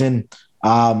what reason.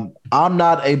 I'm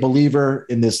not a believer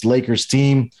in this Lakers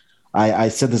team. I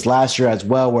said this last year as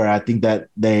well, where I think that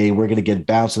they were going to get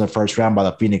bounced in the first round by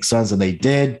the Phoenix Suns, and they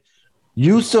did.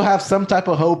 You still have some type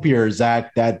of hope here,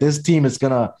 Zach, that this team is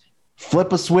going to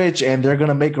flip a switch and they're going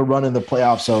to make a run in the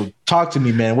playoffs. So talk to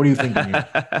me, man. What are you thinking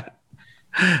here?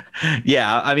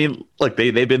 Yeah, I mean, look,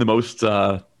 they've been the most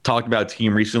talked about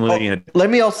team recently. Let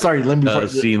me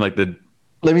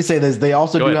say this. They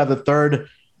also have the 3rd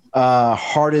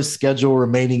hardest schedule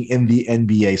remaining in the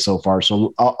NBA so far.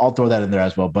 So I'll throw that in there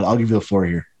as well, but I'll give you the floor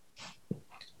here.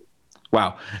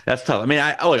 Wow, that's tough. I mean,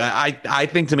 I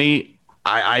think to me,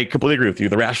 I completely agree with you.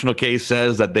 The rational case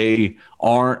says that they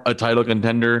aren't a title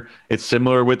contender. It's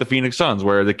similar with the Phoenix Suns,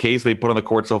 where the case they put on the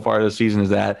court so far this season is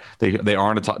that they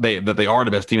aren't that they are the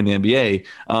best team in the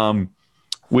NBA.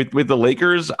 With the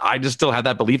Lakers, I just still have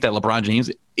that belief that LeBron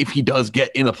James, if he does get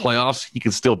in the playoffs, he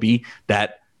can still be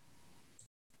that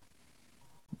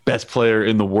best player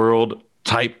in the world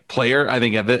type player. I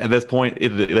think at this point,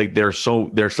 they're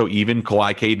so even.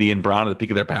 Kawhi, KD, and Brown at the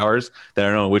peak of their powers that I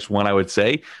don't know which one I would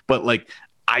say, but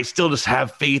I still just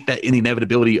have faith that in the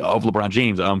inevitability of LeBron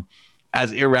James.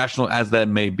 As irrational as that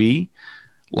may be,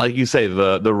 like you say,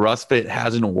 the Russ fit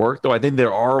hasn't worked, though. I think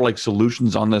there are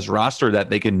solutions on this roster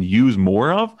that they can use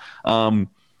more of.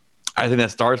 I think that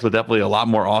starts with definitely a lot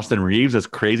more Austin Reeves. As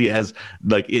crazy as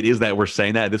it is that we're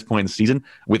saying that at this point in the season,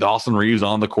 with Austin Reeves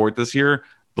on the court this year,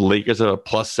 the Lakers have a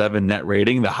 +7 net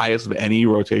rating, the highest of any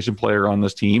rotation player on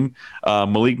this team.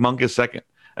 Malik Monk is second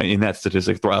in that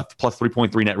statistic,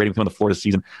 +3.3 net rating on the floor this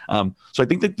season. So I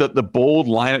think that the bold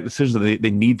lineup decisions that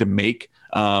they need to make,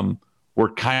 we're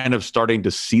kind of starting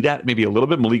to see that maybe a little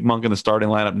bit. Malik Monk in the starting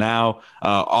lineup now.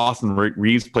 Austin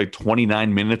Reeves played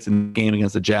 29 minutes in the game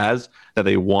against the Jazz that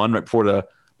they won right before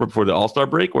the All-Star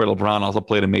break, where LeBron also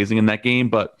played amazing in that game.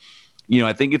 But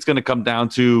I think it's going to come down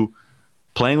to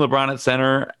playing LeBron at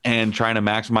center and trying to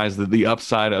maximize the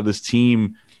upside of this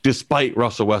team despite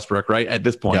Russell Westbrook, right? At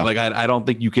this point, I don't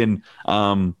think you can.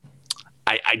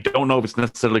 I don't know if it's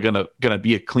necessarily gonna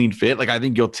be a clean fit. I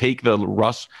think you'll take the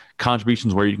Russ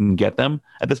contributions where you can get them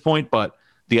at this point, but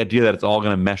the idea that it's all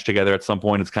gonna mesh together at some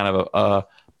point is kind of a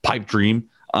pipe dream.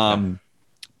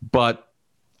 But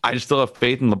I just still have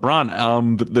faith in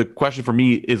LeBron. The question for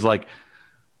me is like,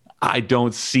 I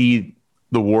don't see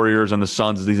the Warriors and the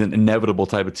Suns as these inevitable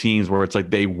type of teams where it's like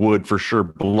they would for sure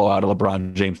blow out a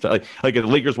LeBron James. Like if the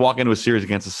Lakers walk into a series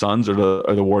against the Suns or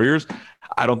the Warriors,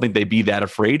 I don't think they'd be that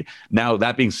afraid. Now,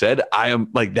 that being said, I am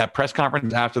like that press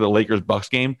conference after the Lakers-Bucks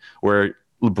game where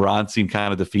LeBron seemed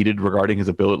kind of defeated regarding his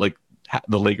ability, like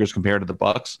the Lakers compared to the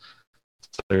Bucks.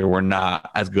 So they were not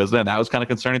as good as them. That was kind of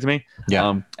concerning to me.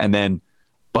 Yeah.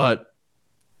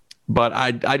 But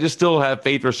I just still have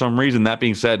faith for some reason. That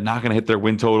being said, not going to hit their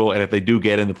win total, and if they do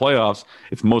get in the playoffs,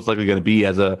 it's most likely going to be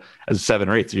as a 7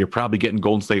 or 8. So you're probably getting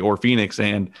Golden State or Phoenix,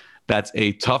 and that's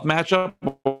a tough matchup,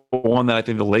 one that I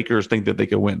think the Lakers think that they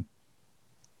could win.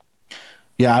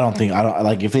 Yeah, I don't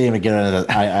like if they even get into that.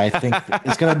 I think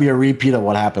it's going to be a repeat of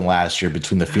what happened last year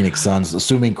between the Phoenix Suns,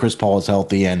 assuming Chris Paul is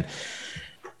healthy, and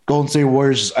Golden State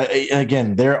Warriors.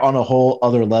 Again, they're on a whole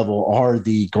other level. Are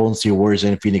the Golden State Warriors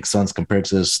and Phoenix Suns compared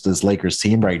to this Lakers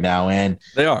team right now? And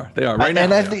they are right now.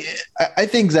 And I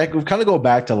think Zach, we kind of go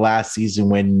back to last season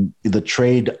when the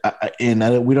trade,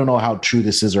 and we don't know how true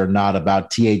this is or not,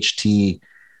 about THT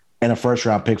and a first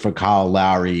round pick for Kyle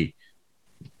Lowry.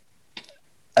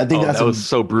 I think that was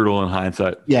so brutal in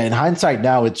hindsight. Yeah, in hindsight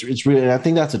now, it's really. I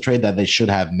think that's a trade that they should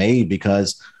have made,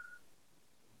 because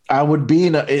I would be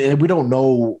and we don't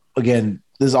know. Again,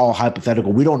 this is all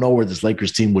hypothetical. We don't know where this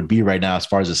Lakers team would be right now as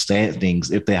far as the standings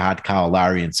if they had Kyle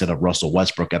Lowry instead of Russell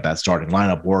Westbrook at that starting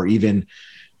lineup, or even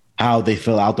how they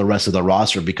fill out the rest of the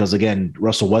roster. Because again,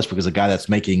 Russell Westbrook is a guy that's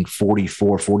making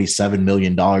 $47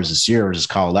 million this year, versus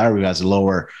Kyle Lowry, who has a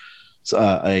lower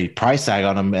a price tag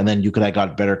on him, and then you could have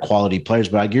got better quality players.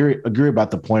 But I agree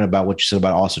about the point about what you said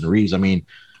about Austin Reeves. I mean,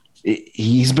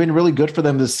 he's been really good for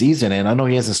them this season, and I know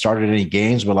he hasn't started any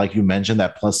games, but like you mentioned,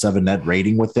 that +7 net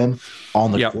rating with them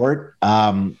on the court.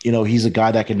 He's a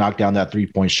guy that can knock down that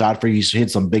 3-point shot for you. He's hit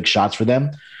some big shots for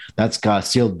them. That's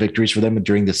sealed victories for them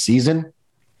during the season.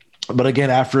 But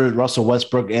again, after Russell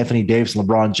Westbrook, Anthony Davis,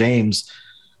 LeBron James,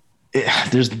 I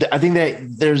think that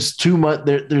there's too much.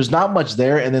 There's not much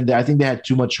there, and then I think they had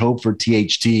too much hope for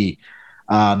THT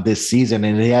this season,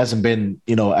 and he hasn't been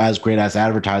as great as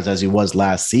advertised as he was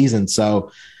last season. So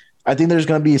I think there's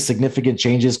going to be significant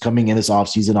changes coming in this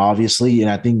offseason, obviously. And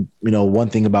I think one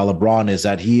thing about LeBron is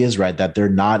that he is right that they're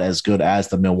not as good as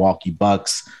the Milwaukee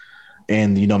Bucks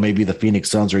and maybe the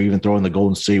Phoenix Suns, or even throwing the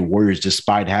Golden State Warriors,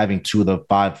 despite having 2 of the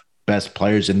 5 best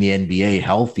players in the NBA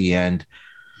healthy. And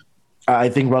I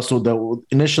think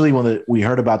initially when we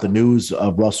heard about the news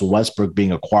of Russell Westbrook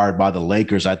being acquired by the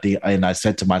Lakers, I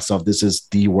said to myself, this is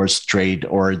the worst trade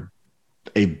or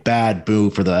a bad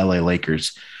boo for the LA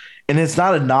Lakers. And it's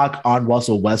not a knock on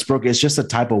Russell Westbrook. It's just the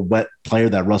type of player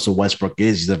that Russell Westbrook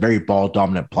is. He's a very ball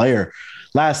dominant player.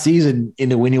 Last season,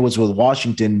 when he was with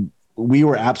Washington, we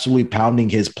were absolutely pounding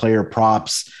his player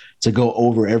props to go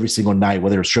over every single night,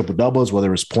 whether it was triple doubles, whether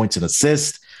it was points and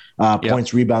assists.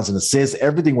 Points, rebounds, and assists.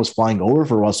 Everything was flying over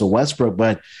for Russell Westbrook.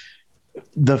 But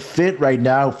the fit right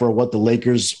now for what the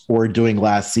Lakers were doing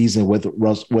last season with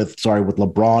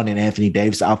LeBron and Anthony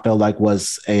Davis, I felt like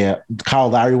Kyle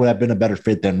Lowry would have been a better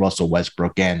fit than Russell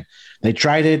Westbrook. And they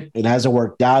tried it. It hasn't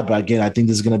worked out. But again, I think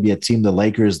this is going to be a team, the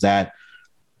Lakers, that,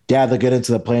 they'll get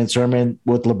into the play-in tournament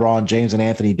with LeBron James and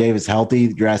Anthony Davis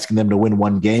healthy. You're asking them to win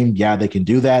one game. Yeah, they can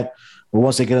do that. But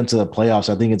once they get into the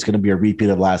playoffs, I think it's going to be a repeat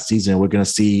of last season. We're going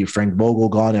to see Frank Vogel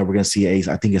gone, and we're going to see a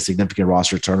significant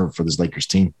roster turnover for this Lakers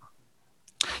team.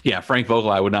 Yeah, Frank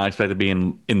Vogel, I would not expect to be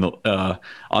in the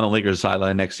on the Lakers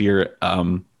sideline next year,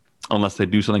 unless they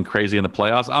do something crazy in the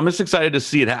playoffs. I'm just excited to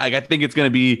see it. I think it's going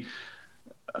to be,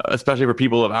 especially for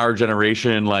people of our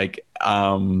generation,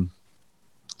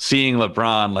 seeing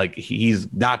LeBron, like he's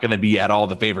not going to be at all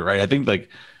the favorite, right? I think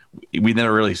we've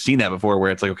never really seen that before, where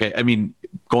it's like, okay, I mean,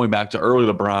 going back to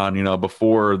early LeBron,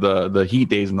 before the Heat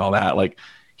days and all that,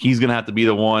 he's going to have to be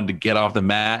the one to get off the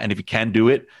mat. And if he can do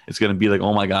it, it's going to be like,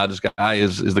 oh my God, this guy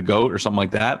is the GOAT or something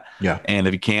like that. Yeah. And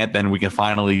if he can't, then we can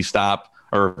finally stop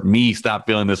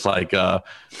feeling this ghost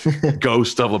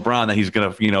of LeBron that he's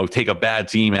going to, take a bad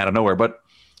team out of nowhere. But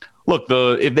look,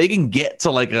 if they can get to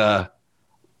a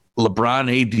LeBron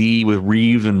AD with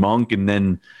Reeves and Monk, and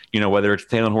then, whether it's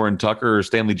Taylor Horton-Tucker or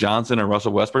Stanley Johnson or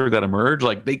Russell Westbrook that emerge,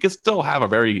 they could still have a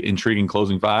very intriguing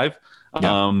closing 5.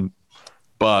 Yeah.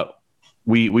 But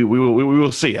we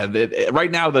will see.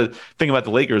 Right now, the thing about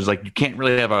the Lakers, you can't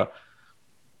really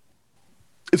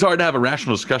it's hard to have a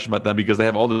rational discussion about them because they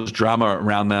have all this drama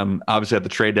around them. Obviously, at the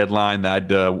trade deadline, that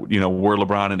were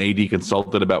LeBron and AD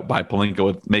consulted about by Pelinka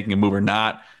with making a move or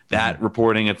not. That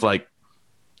reporting, it's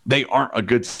they aren't a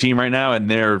good team right now, and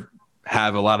they're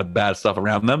have a lot of bad stuff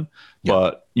around them,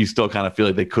 but you still kind of feel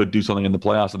like they could do something in the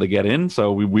playoffs if they get in.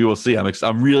 So we will see.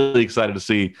 I'm really excited to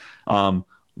see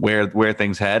where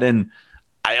things head. And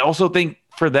I also think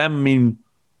for them, I mean,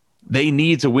 they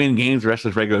need to win games the rest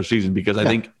of this regular season, because I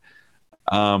think,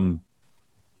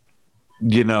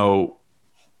 you know,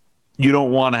 you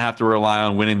don't want to have to rely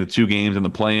on winning the 2 games in the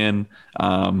play-in,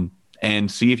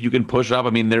 and see if you can push up. I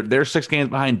mean, they're 6 games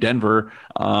behind Denver.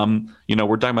 You know,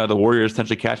 we're talking about the Warriors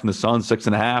potentially catching the Suns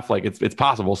 6.5. Like, it's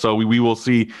possible. So we will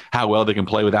see how well they can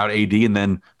play without AD and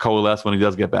then coalesce when he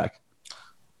does get back.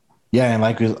 Yeah, and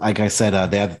like I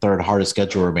said, they have the 3rd hardest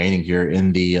schedule remaining here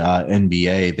in the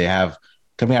NBA. They have,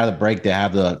 coming out of the break, they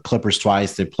have the Clippers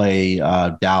twice. They play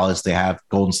Dallas. They have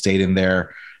Golden State in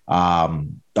there.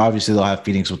 Obviously, they'll have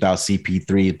Phoenix without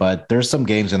CP3, but there's some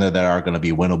games in there that are going to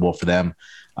be winnable for them.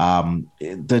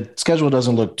 The schedule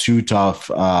doesn't look too tough.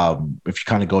 If you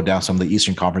kind of go down some of the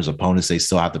Eastern Conference opponents, they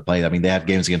still have to play. I mean, they have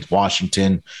games against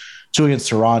Washington, 2 against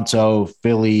Toronto,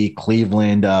 Philly,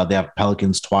 Cleveland. They have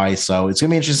Pelicans twice. So it's going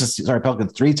to be interesting.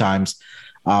 Pelicans 3 times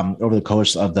over the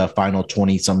course of the final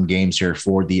 20-some games here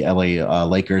for the LA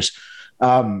Lakers.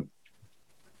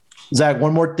 Zach,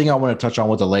 one more thing I want to touch on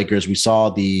with the Lakers. We saw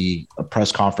the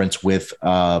press conference with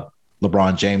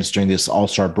LeBron James during this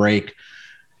All-Star break.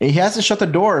 He hasn't shut the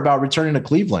door about returning to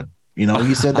Cleveland. You know,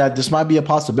 he said that this might be a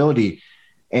possibility.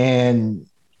 And,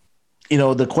 you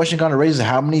know, the question kind of raises,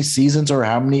 how many seasons or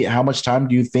how much time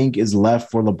do you think is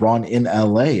left for LeBron in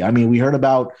LA? I mean, we heard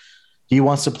about he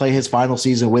wants to play his final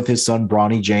season with his son,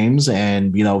 Bronny James.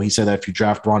 And, you know, he said that if you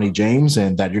draft Bronny James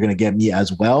and that you're going to get me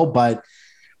as well. But,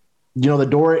 you know,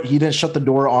 he didn't shut the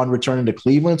door on returning to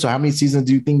Cleveland. So how many seasons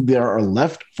do you think there are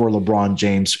left for LeBron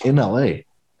James in LA?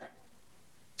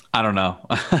 I don't know.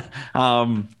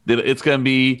 It's going to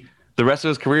be, the rest of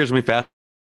his career is going to be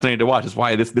fascinating to watch. That's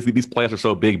why these playoffs are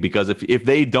so big, because if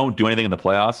they don't do anything in the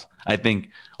playoffs, I think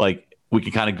like we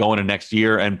can kind of go into next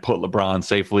year and put LeBron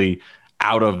safely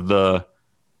out of the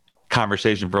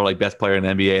conversation for like best player in the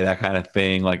NBA, that kind of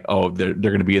thing. Like, oh, they're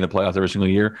going to be in the playoffs every single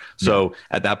year. So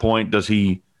at that point, what does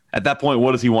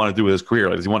he want to do with his career?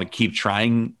 Like, does he want to keep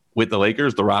trying with the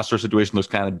Lakers? The roster situation looks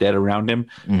kind of dead around him.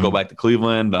 Mm-hmm. Go back to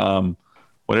Cleveland.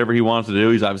 Whatever he wants to do,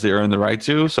 he's obviously earned the right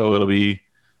to. So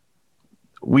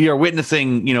we are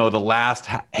witnessing, you know, the last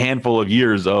handful of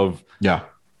years of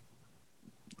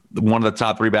one of the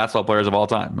top 3 basketball players of all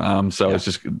time. It's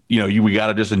just, you know, we got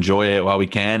to just enjoy it while we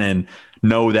can and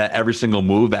know that every single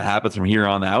move that happens from here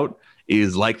on out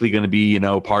is likely going to be, you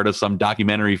know, part of some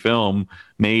documentary film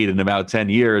made in about 10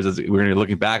 years. As we're going to be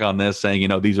looking back on this saying, you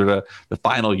know, these are the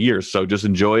final years. So just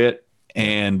enjoy it.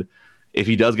 And if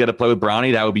he does get to play with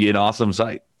Bronny, that would be an awesome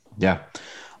sight. Yeah.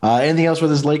 Anything else with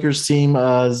this Lakers team,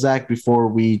 Zach, before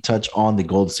we touch on the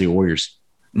Golden State Warriors?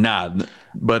 Nah,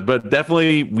 but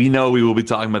definitely we know we will be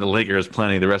talking about the Lakers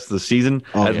plenty the rest of the season.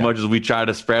 Much as we try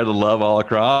to spread the love all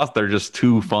across, they're just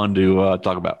too fun to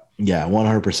talk about. Yeah,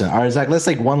 100%. All right, Zach, let's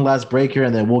take one last break here,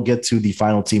 and then we'll get to the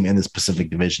final team in this Pacific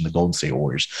Division, the Golden State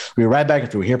Warriors. We'll be right back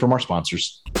after we hear from our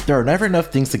sponsors. There are never enough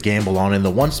things to gamble on, and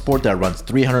the one sport that runs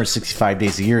 365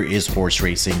 days a year is horse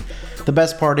racing. The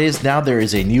best part is now there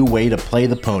is a new way to play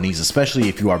the ponies, especially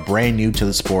if you are brand new to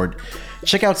the sport.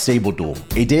 Check out Stable Duel,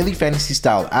 a daily fantasy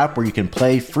style app where you can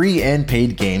play free and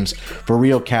paid games for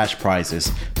real cash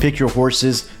prizes. Pick your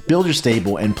horses, build your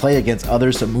stable, and play against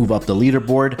others to move up the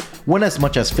leaderboard. Win as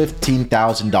much as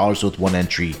 $15,000 with one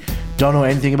entry. Don't know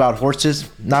anything about horses?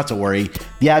 Not to worry.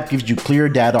 The app gives you clear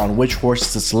data on which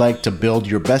horses to select to build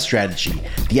your best strategy.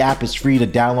 The app is free to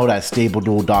download at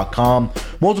StableDuel.com.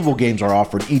 Multiple games are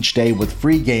offered each day with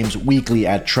free games weekly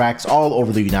at tracks all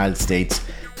over the United States.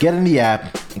 Get in the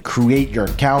app, create your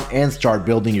account, and start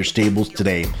building your stables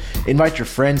today. Invite your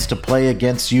friends to play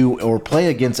against you or play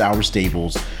against our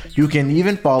stables. You can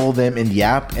even follow them in the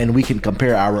app, and we can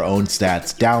compare our own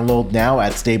stats. Download now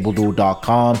at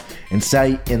StableDuel.com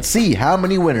and see how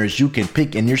many winners you can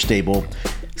pick in your stable.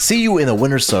 See you in the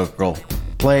winner's circle.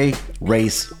 Play,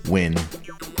 race, win.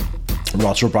 We're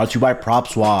also brought to you by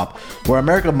PropSwap, where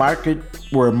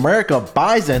America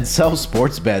buys and sells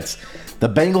sports bets. The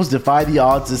Bengals defy the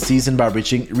odds this season by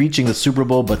reaching the Super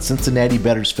Bowl, but Cincinnati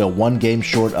bettors fell one game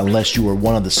short unless you were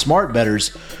one of the smart bettors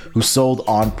who sold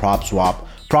on PropSwap.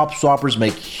 PropSwappers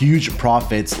make huge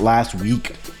profits last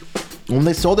week when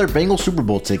they sold their Bengals Super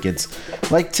Bowl tickets,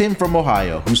 like Tim from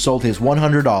Ohio, who sold his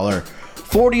 $100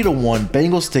 40-1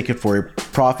 Bengals ticket for a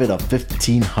profit of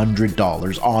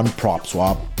 $1,500 on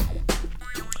PropSwap.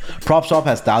 PropSwap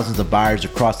has thousands of buyers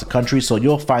across the country, so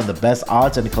you'll find the best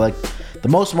odds and collect the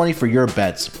most money for your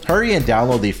bets. Hurry and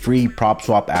download the free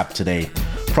PropSwap app today.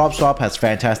 PropSwap has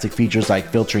fantastic features like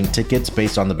filtering tickets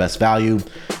based on the best value,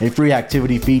 a free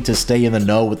activity feed to stay in the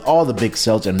know with all the big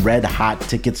sales and red hot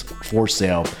tickets for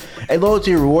sale, a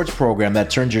loyalty rewards program that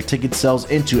turns your ticket sales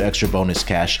into extra bonus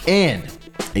cash, and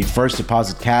a first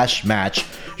deposit cash match.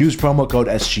 Use promo code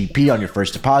SGP on your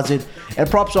first deposit, and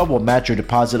PropSwap will match your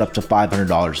deposit up to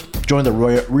 $500. Join the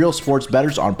real sports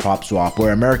bettors on PropSwap,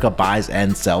 where America buys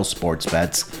and sells sports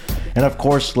bets. And of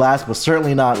course, last but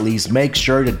certainly not least, make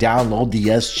sure to download the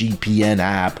SGPN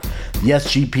app. The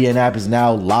SGPN app is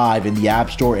now live in the App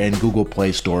Store and Google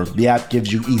Play Store. The app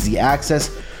gives you easy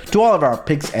access to all of our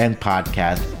picks and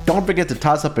podcasts. Don't forget to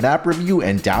toss up an app review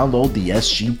and download the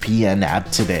SGPN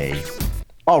app today.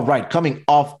 All right, coming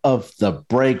off of the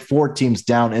break, 4 teams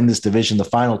down in this division. The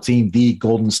final team, the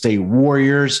Golden State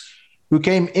Warriors, who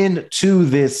came into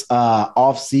this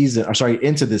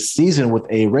into this season with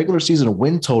a regular season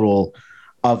win total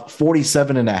of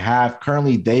 47.5.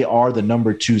 Currently, they are the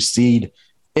number 2 seed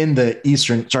in the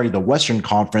Western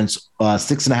Conference,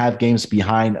 6.5 games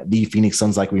behind the Phoenix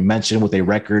Suns, like we mentioned, with a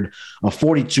record of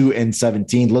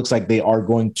 42-17. Looks like they are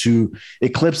going to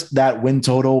eclipse that win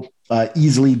total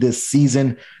easily this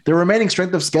season. Their remaining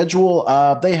strength of schedule,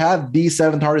 they have the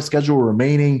 7th hardest schedule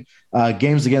remaining.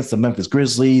 Games against the Memphis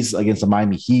Grizzlies, against the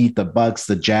Miami Heat, the Bucks,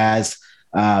 the Jazz,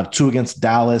 2 against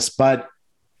Dallas. But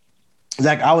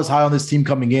Zach, I was high on this team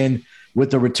coming in with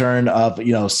the return of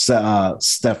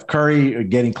Steph Curry,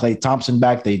 getting Klay Thompson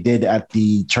back. They did at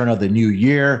the turn of the new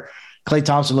year. Klay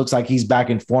Thompson looks like he's back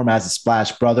in form as a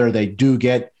Splash brother. They do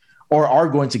get or are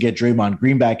going to get Draymond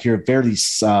Green back here fairly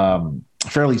soon.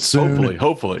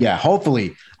 Hopefully. Yeah,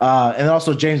 hopefully. And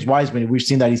also James Wiseman, we've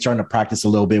seen that he's starting to practice a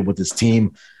little bit with his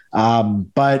team.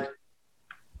 But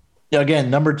again,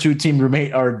 number 2 team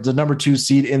the number 2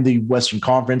 seed in the Western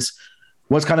Conference.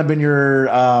 What's kind of been your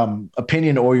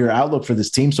opinion or your outlook for this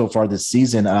team so far this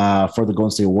season for the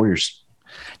Golden State Warriors?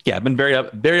 Yeah, I've been very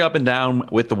up and down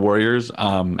with the Warriors.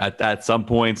 At some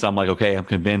points, I'm like, okay, I'm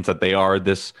convinced that they are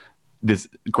this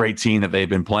great team that they've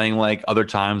been playing like. Other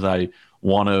times, I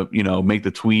want to make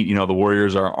the tweet, the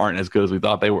Warriors aren't as good as we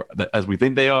thought they were, as we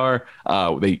think they are.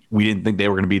 We didn't think they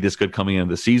were going to be this good coming into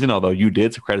the season, although you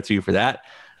did, so credit to you for that.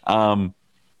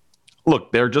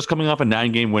 Look, they're just coming off a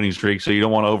 9-game winning streak, so you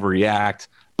don't want to overreact.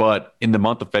 But in the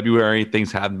month of February,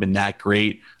 things haven't been that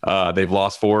great. They've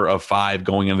lost 4 of 5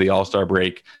 going into the All-Star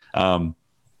break,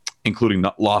 including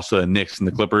loss to the Knicks and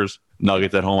the Clippers.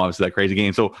 Nuggets at home, obviously that crazy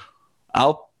game. So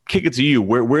I'll kick it to you.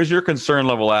 Where's your concern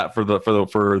level at for those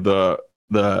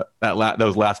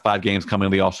last 5 games coming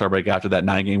into the All-Star break after that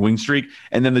 9-game winning streak?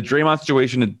 And then the Draymond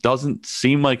situation, it doesn't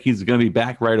seem like he's going to be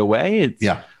back right away.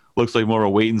 Looks like more of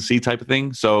a wait and see type of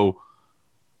thing. So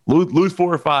lose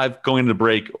 4 or 5 going into the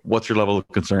break. What's your level of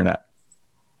concern at?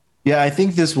 Yeah, I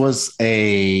think this was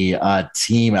a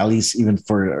team, at least even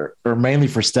mainly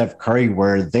for Steph Curry,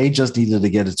 where they just needed to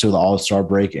get it to the All-Star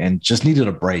break and just needed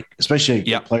a break,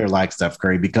 especially a player like Steph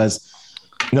Curry, because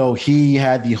he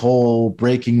had the whole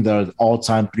breaking the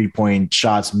all-time 3-point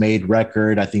shots made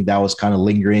record. I think that was kind of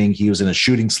lingering. He was in a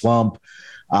shooting slump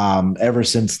ever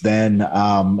since then.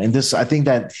 And I think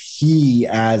that he,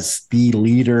 as the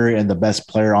leader and the best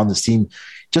player on this team,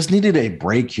 just needed a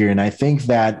break here. And I think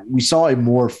that we saw a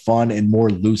more fun and more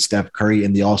loose Steph Curry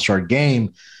in the All-Star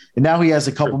game. And now he has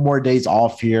a couple more days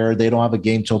off here. They don't have a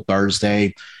game till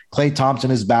Thursday. Klay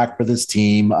Thompson is back for this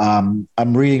team. I'm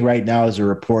reading right now as a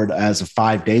report as of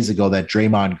 5 days ago that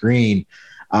Draymond Green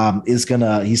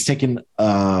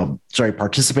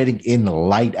participating in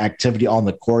light activity on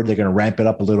the court. They're going to ramp it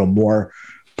up a little more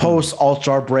post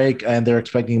All-Star break, and they're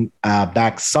expecting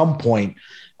back some point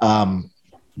in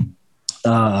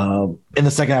the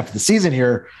second half of the season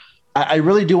here. I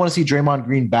really do want to see Draymond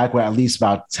Green back with at least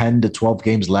about 10 to 12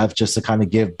 games left, just to kind of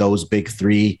give those big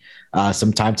 3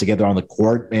 some time together on the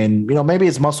court. And, maybe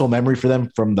it's muscle memory for them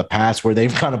from the past where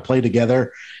they've kind of played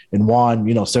together and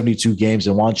won, 72 games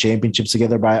and won championships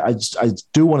together. But I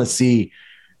do want to see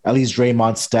at least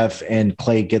Draymond, Steph, and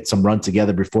Klay get some run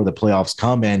together before the playoffs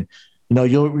come in.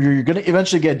 You're going to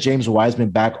eventually get James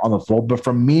Wiseman back on the fold. But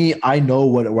for me, I know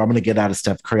what I'm going to get out of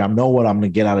Steph Curry. I know what I'm going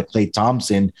to get out of Klay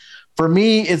Thompson. For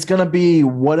me, it's going to be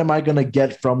what am I going to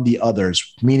get from the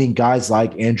others, meaning guys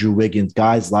like Andrew Wiggins,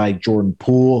 guys like Jordan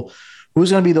Poole. Who's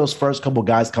going to be those first couple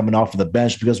guys coming off of the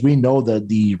bench? Because we know that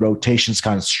the rotations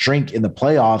kind of shrink in the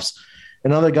playoffs.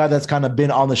 Another guy that's kind of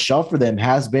been on the shelf for them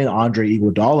has been Andre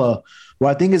Iguodala, who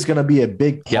I think is going to be a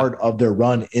big part of their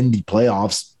run in the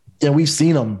playoffs. And we've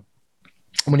seen him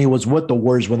when he was with the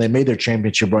Warriors when they made their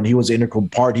championship run. He was an integral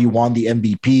part. He won the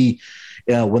MVP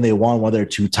when they won one of their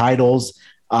 2 titles.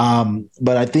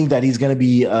 But I think that he's going to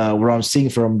be what I'm seeing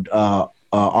from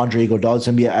Andre Iguodala is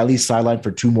going to be at least sidelined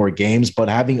for 2 more games, but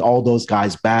having all those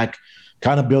guys back,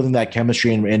 kind of building that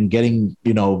chemistry and getting,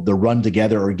 the run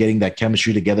together or getting that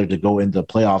chemistry together to go into the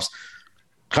playoffs.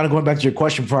 Kind of going back to your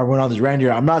question before I went on this rant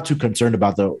here, I'm not too concerned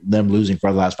about them losing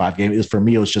for the last 5 games. For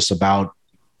me, it was just about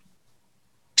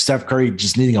Steph Curry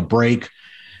just needing a break.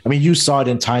 I mean, you saw it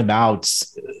in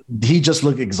timeouts. He just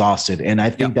looked exhausted, and I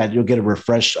think that you'll get a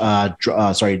refreshed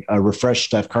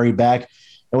Steph Curry back,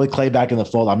 and with Klay back in the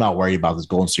fold. I'm not worried about this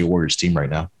Golden State Warriors team right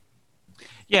now.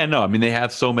 Yeah, no, I mean they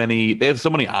have so many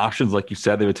options, like you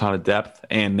said. They have a ton of depth,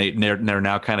 and they're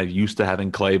now kind of used to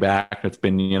having Klay back. It's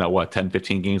been 10,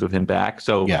 15 games with him back,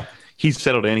 so he's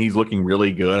settled in. He's looking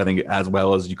really good, I think, as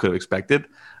well as you could have expected.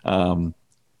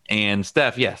 And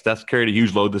Steph's carried a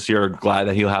huge load this year. Glad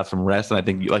that he'll have some rest, and I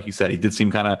think, like you said, he did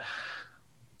seem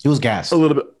he was gassed a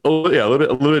little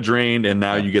bit drained, and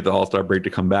now you get the All-Star break to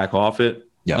come back off it.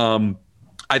 Yeah,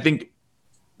 I think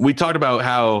we talked about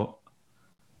how,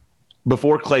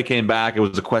 before Klay came back, it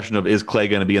was a question of, is Klay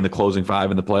going to be in the closing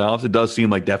 5 in the playoffs? It does seem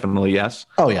like definitely yes.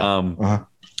 Oh yeah.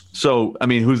 So I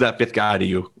mean, who's that 5th guy to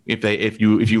you? If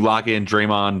you lock in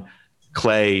Draymond,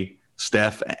 Klay,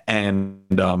 Steph, and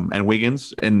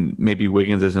Wiggins, and maybe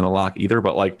Wiggins isn't a lock either,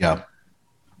 but it's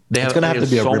going to have to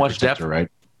be so much depth, right?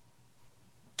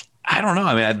 I don't know.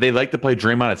 I mean, they like to play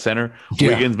Draymond at center.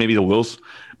 Wiggins maybe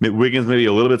Wiggins maybe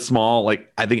a little bit small.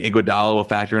 Like, I think Iguodala will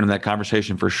factor in that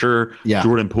conversation for sure. Yeah.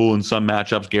 Jordan Poole in some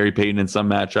matchups, Gary Payton in some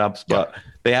matchups, but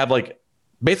they have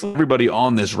basically everybody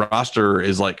on this roster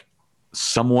is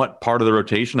somewhat part of the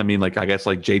rotation. I mean, I guess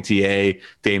JTA,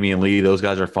 Damian Lee, those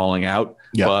guys are falling out,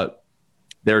 but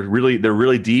they're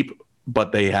really deep,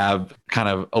 but they have kind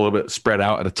of a little bit spread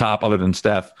out at the top, other than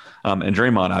Steph and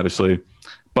Draymond, obviously.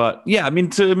 But yeah, I mean,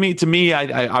 to me,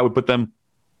 I would put them.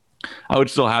 I would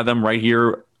still have them right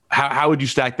here. How would you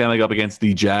stack them up against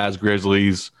the Jazz,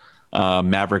 Grizzlies,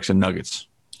 Mavericks, and Nuggets?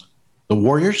 The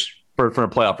Warriors? From a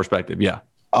playoff perspective, yeah.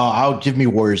 I would give me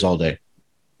Warriors all day.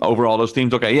 Over all those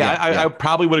teams? Okay. I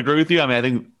probably would agree with you. I mean, I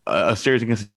think a series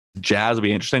against Jazz will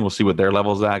be interesting. We'll see what their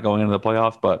level's at going into the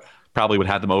playoffs, but probably would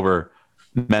have them over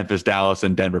Memphis, Dallas,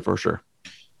 and Denver for sure.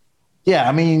 Yeah,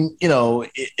 I mean,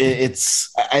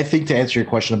 it's. I think, to answer your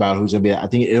question about who's going to be, I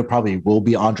think it probably will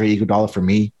be Andre Iguodala for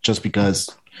me, just because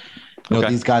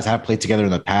these guys have played together in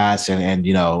the past, and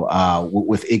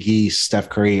with Iggy, Steph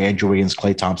Curry, Andrew Wiggins,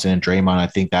 Klay Thompson, and Draymond, I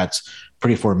think that's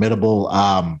pretty formidable.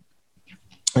 And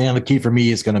the key for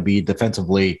me is going to be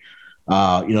defensively.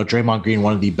 Draymond Green,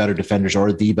 one of the better defenders,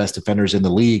 or the best defenders in the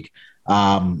league.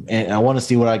 And I want to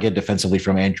see what I get defensively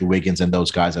from Andrew Wiggins and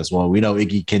those guys as well. We know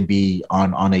Iggy can be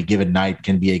on a given night,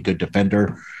 can be a good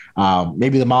defender.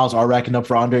 Maybe the miles are racking up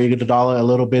for Andre Iguodala a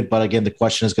little bit, but again, the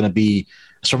question is going to be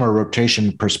from a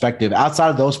rotation perspective. Outside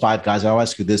of those 5 guys, I'll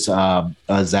ask you this,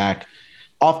 Zach.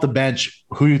 Off the bench,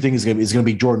 who do you think is going to be? Is it going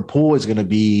to be Jordan Poole? Is it going to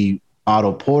be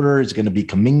Otto Porter? Is it going to be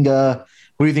Kuminga?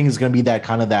 Who do you think is going to be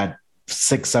that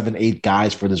 6, 7, 8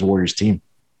 guys for this Warriors team?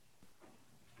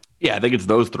 Yeah, I think it's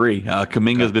those 3.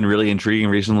 Kuminga has been really intriguing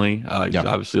recently.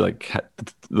 Obviously,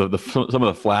 some of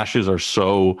the flashes are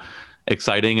so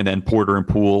exciting, and then Porter and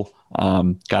Poole,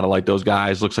 gotta like those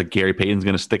guys. Looks like Gary Payton's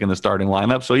going to stick in the starting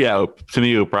lineup. So yeah, to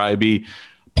me, it would probably be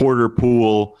Porter,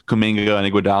 Poole, Kuminga,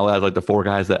 and Iguodala as the 4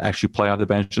 guys that actually play off the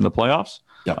bench in the playoffs.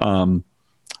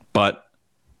 But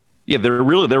yeah, they're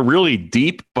really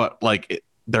deep, but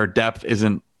their depth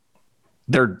isn't.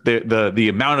 The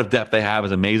amount of depth they have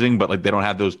is amazing, but they don't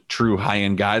have those true high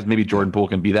end guys. Maybe Jordan Poole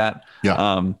can be that.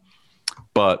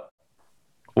 But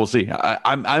we'll see.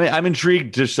 I'm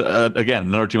intrigued. Just again,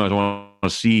 another team I want to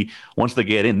see once they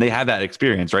get in. They have that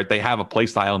experience, right? They have a play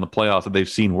style in the playoffs that they've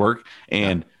seen work,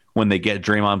 and when they get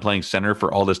Draymond playing center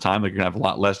for all this time, they're gonna have a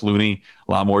lot less Looney,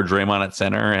 a lot more Draymond at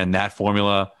center, and that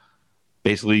formula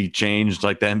basically changed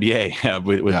the NBA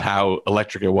with how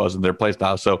electric it was in their play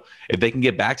style. So if they can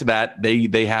get back to that,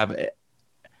 they have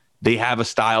a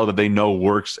style that they know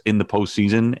works in the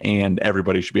postseason, and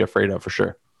everybody should be afraid of for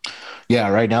sure. Yeah,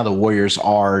 right now the Warriors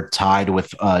are tied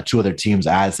with 2 other teams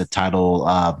as the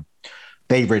title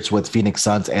favorites, with Phoenix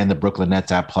Suns and the Brooklyn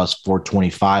Nets at plus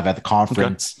 425 at the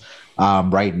conference. Okay.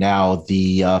 Right now,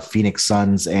 the Phoenix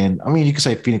Suns, and I mean, you can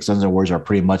say Phoenix Suns and Warriors are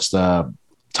pretty much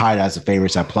tied as the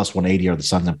favorites at plus 180, or the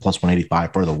Suns at plus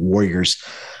 185 for the Warriors.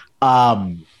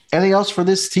 Anything else for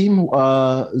this team,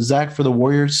 Zach, for the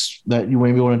Warriors that you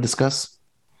maybe want to discuss?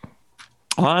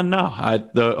 No.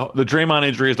 The Draymond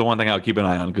injury is the one thing I'll keep an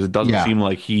eye on, because it doesn't seem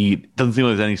like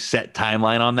there's any set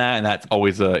timeline on that, and that's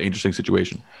always an interesting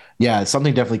situation. Yeah, it's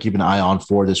something definitely keep an eye on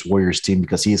for this Warriors team,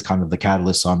 because he is kind of the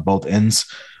catalyst on both ends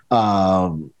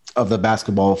of the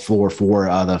basketball floor for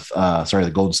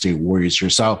the Golden State Warriors here.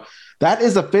 So that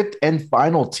is the fifth and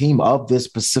final team of this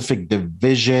Pacific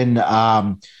Division.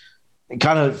 It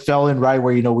kind of fell in right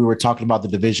where, we were talking about the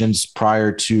divisions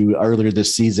prior to earlier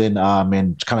this season,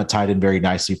 and kind of tied in very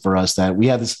nicely for us that we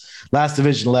have this last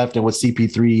division left, and with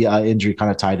CP3 injury kind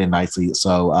of tied in nicely.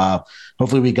 So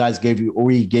hopefully we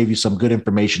gave you some good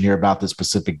information here about this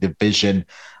Pacific Division.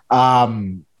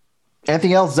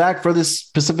 Anything else, Zach, for this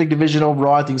Pacific Division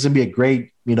overall? I think it's going to be a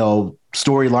great,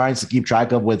 storylines to keep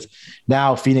track of, with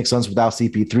now Phoenix Suns without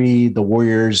CP3, the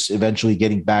Warriors eventually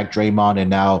getting back Draymond, and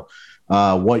now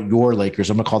what your Lakers,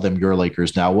 I'm going to call them your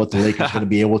Lakers now, what the Lakers are going to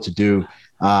be able to do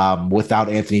without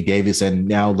Anthony Davis. And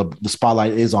now the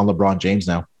spotlight is on LeBron James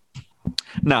now.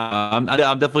 No, I'm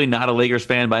definitely not a Lakers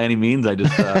fan by any means. I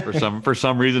just, for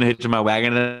some reason, hitching my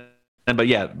wagon. But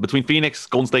yeah, between Phoenix,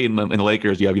 Golden State, and the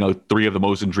Lakers, you have, three of the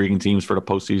most intriguing teams for the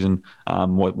postseason.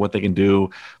 What they can do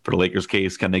for the Lakers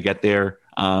case, can they get there?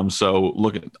 So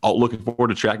looking forward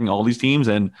to tracking all these teams,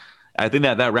 and I think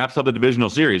that wraps up the divisional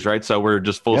series, right? So we're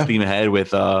just full steam ahead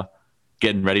with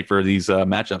getting ready for these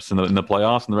matchups in the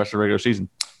playoffs and the rest of the regular season.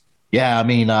 Yeah, I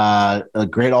mean, a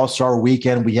great All-Star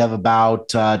weekend. We have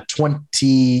about we can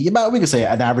say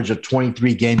an average of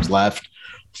 23 games left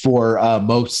for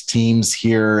most teams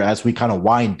here as we kind of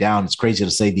wind down. It's crazy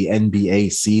to say the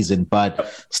NBA season,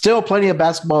 but still plenty of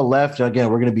basketball left. Again,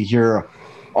 we're going to be here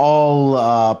all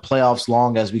playoffs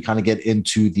long as we kind of get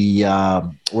into the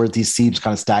where these teams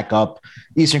kind of stack up.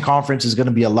 Eastern Conference is going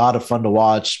to be a lot of fun to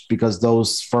watch because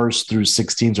those first through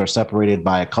 6 teams are separated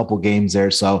by a couple games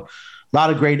there. So a lot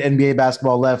of great NBA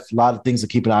basketball left, a lot of things to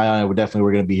keep an eye on. We're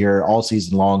going to be here all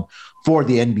season long for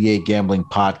the NBA Gambling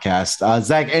Podcast.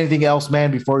 Zach, anything else, man,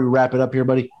 before we wrap it up here,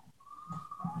 buddy?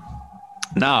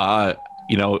 No,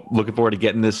 looking forward to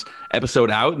getting this episode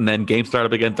out, and then games start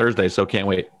up again Thursday, so can't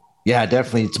wait. Yeah,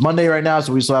 definitely. It's Monday right now,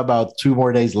 so we still have about 2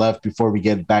 more days left before we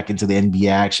get back into the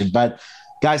NBA action. But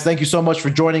guys, thank you so much for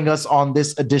joining us on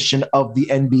this edition of the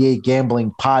NBA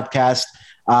Gambling Podcast.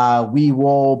 We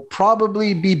will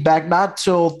probably be back not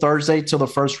till Thursday, till the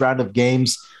first round of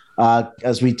games,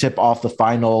 as we tip off the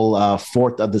final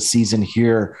fourth of the season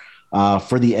here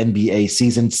for the NBA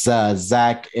season.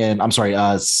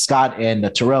 Scott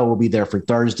and Terrell will be there for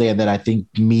Thursday, and then I think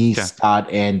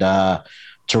Scott, and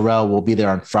Terrell will be there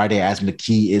on Friday, as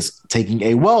McKee is taking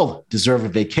a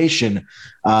well-deserved vacation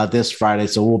this Friday,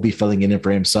 so we'll be filling in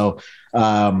for him. So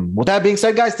with that being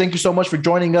said, guys, thank you so much for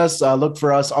joining us. Look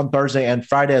for us on Thursday and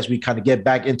Friday as we kind of get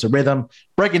back into rhythm,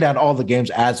 breaking down all the games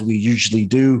as we usually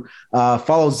do.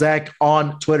 Follow Zach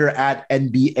on Twitter at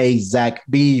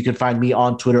NBAZachB. You can find me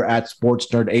on Twitter at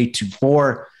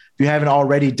SportsNerd824. If you haven't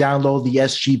already, download the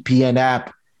SGPN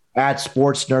app at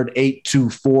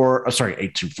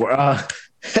SportsNerd824.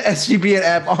 SGPN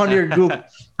app on your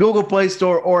Google Play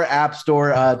Store or App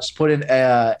Store. Just put in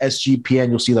SGPN.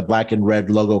 You'll see the black and red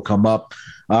logo come up.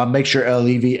 Make sure to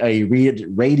leave a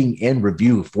rating and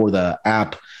review for the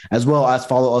app, as well as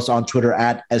follow us on Twitter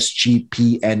at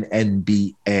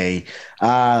SGPNNBA.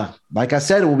 Like I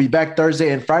said, we'll be back Thursday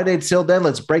and Friday. Till then,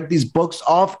 let's break these books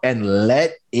off and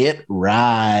let it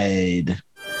ride.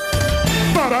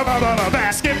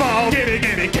 Basketball, give me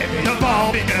the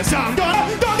ball because I'm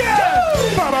gonna dunk it.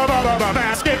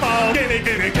 Basketball, give me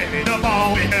the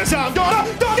ball because I'm gonna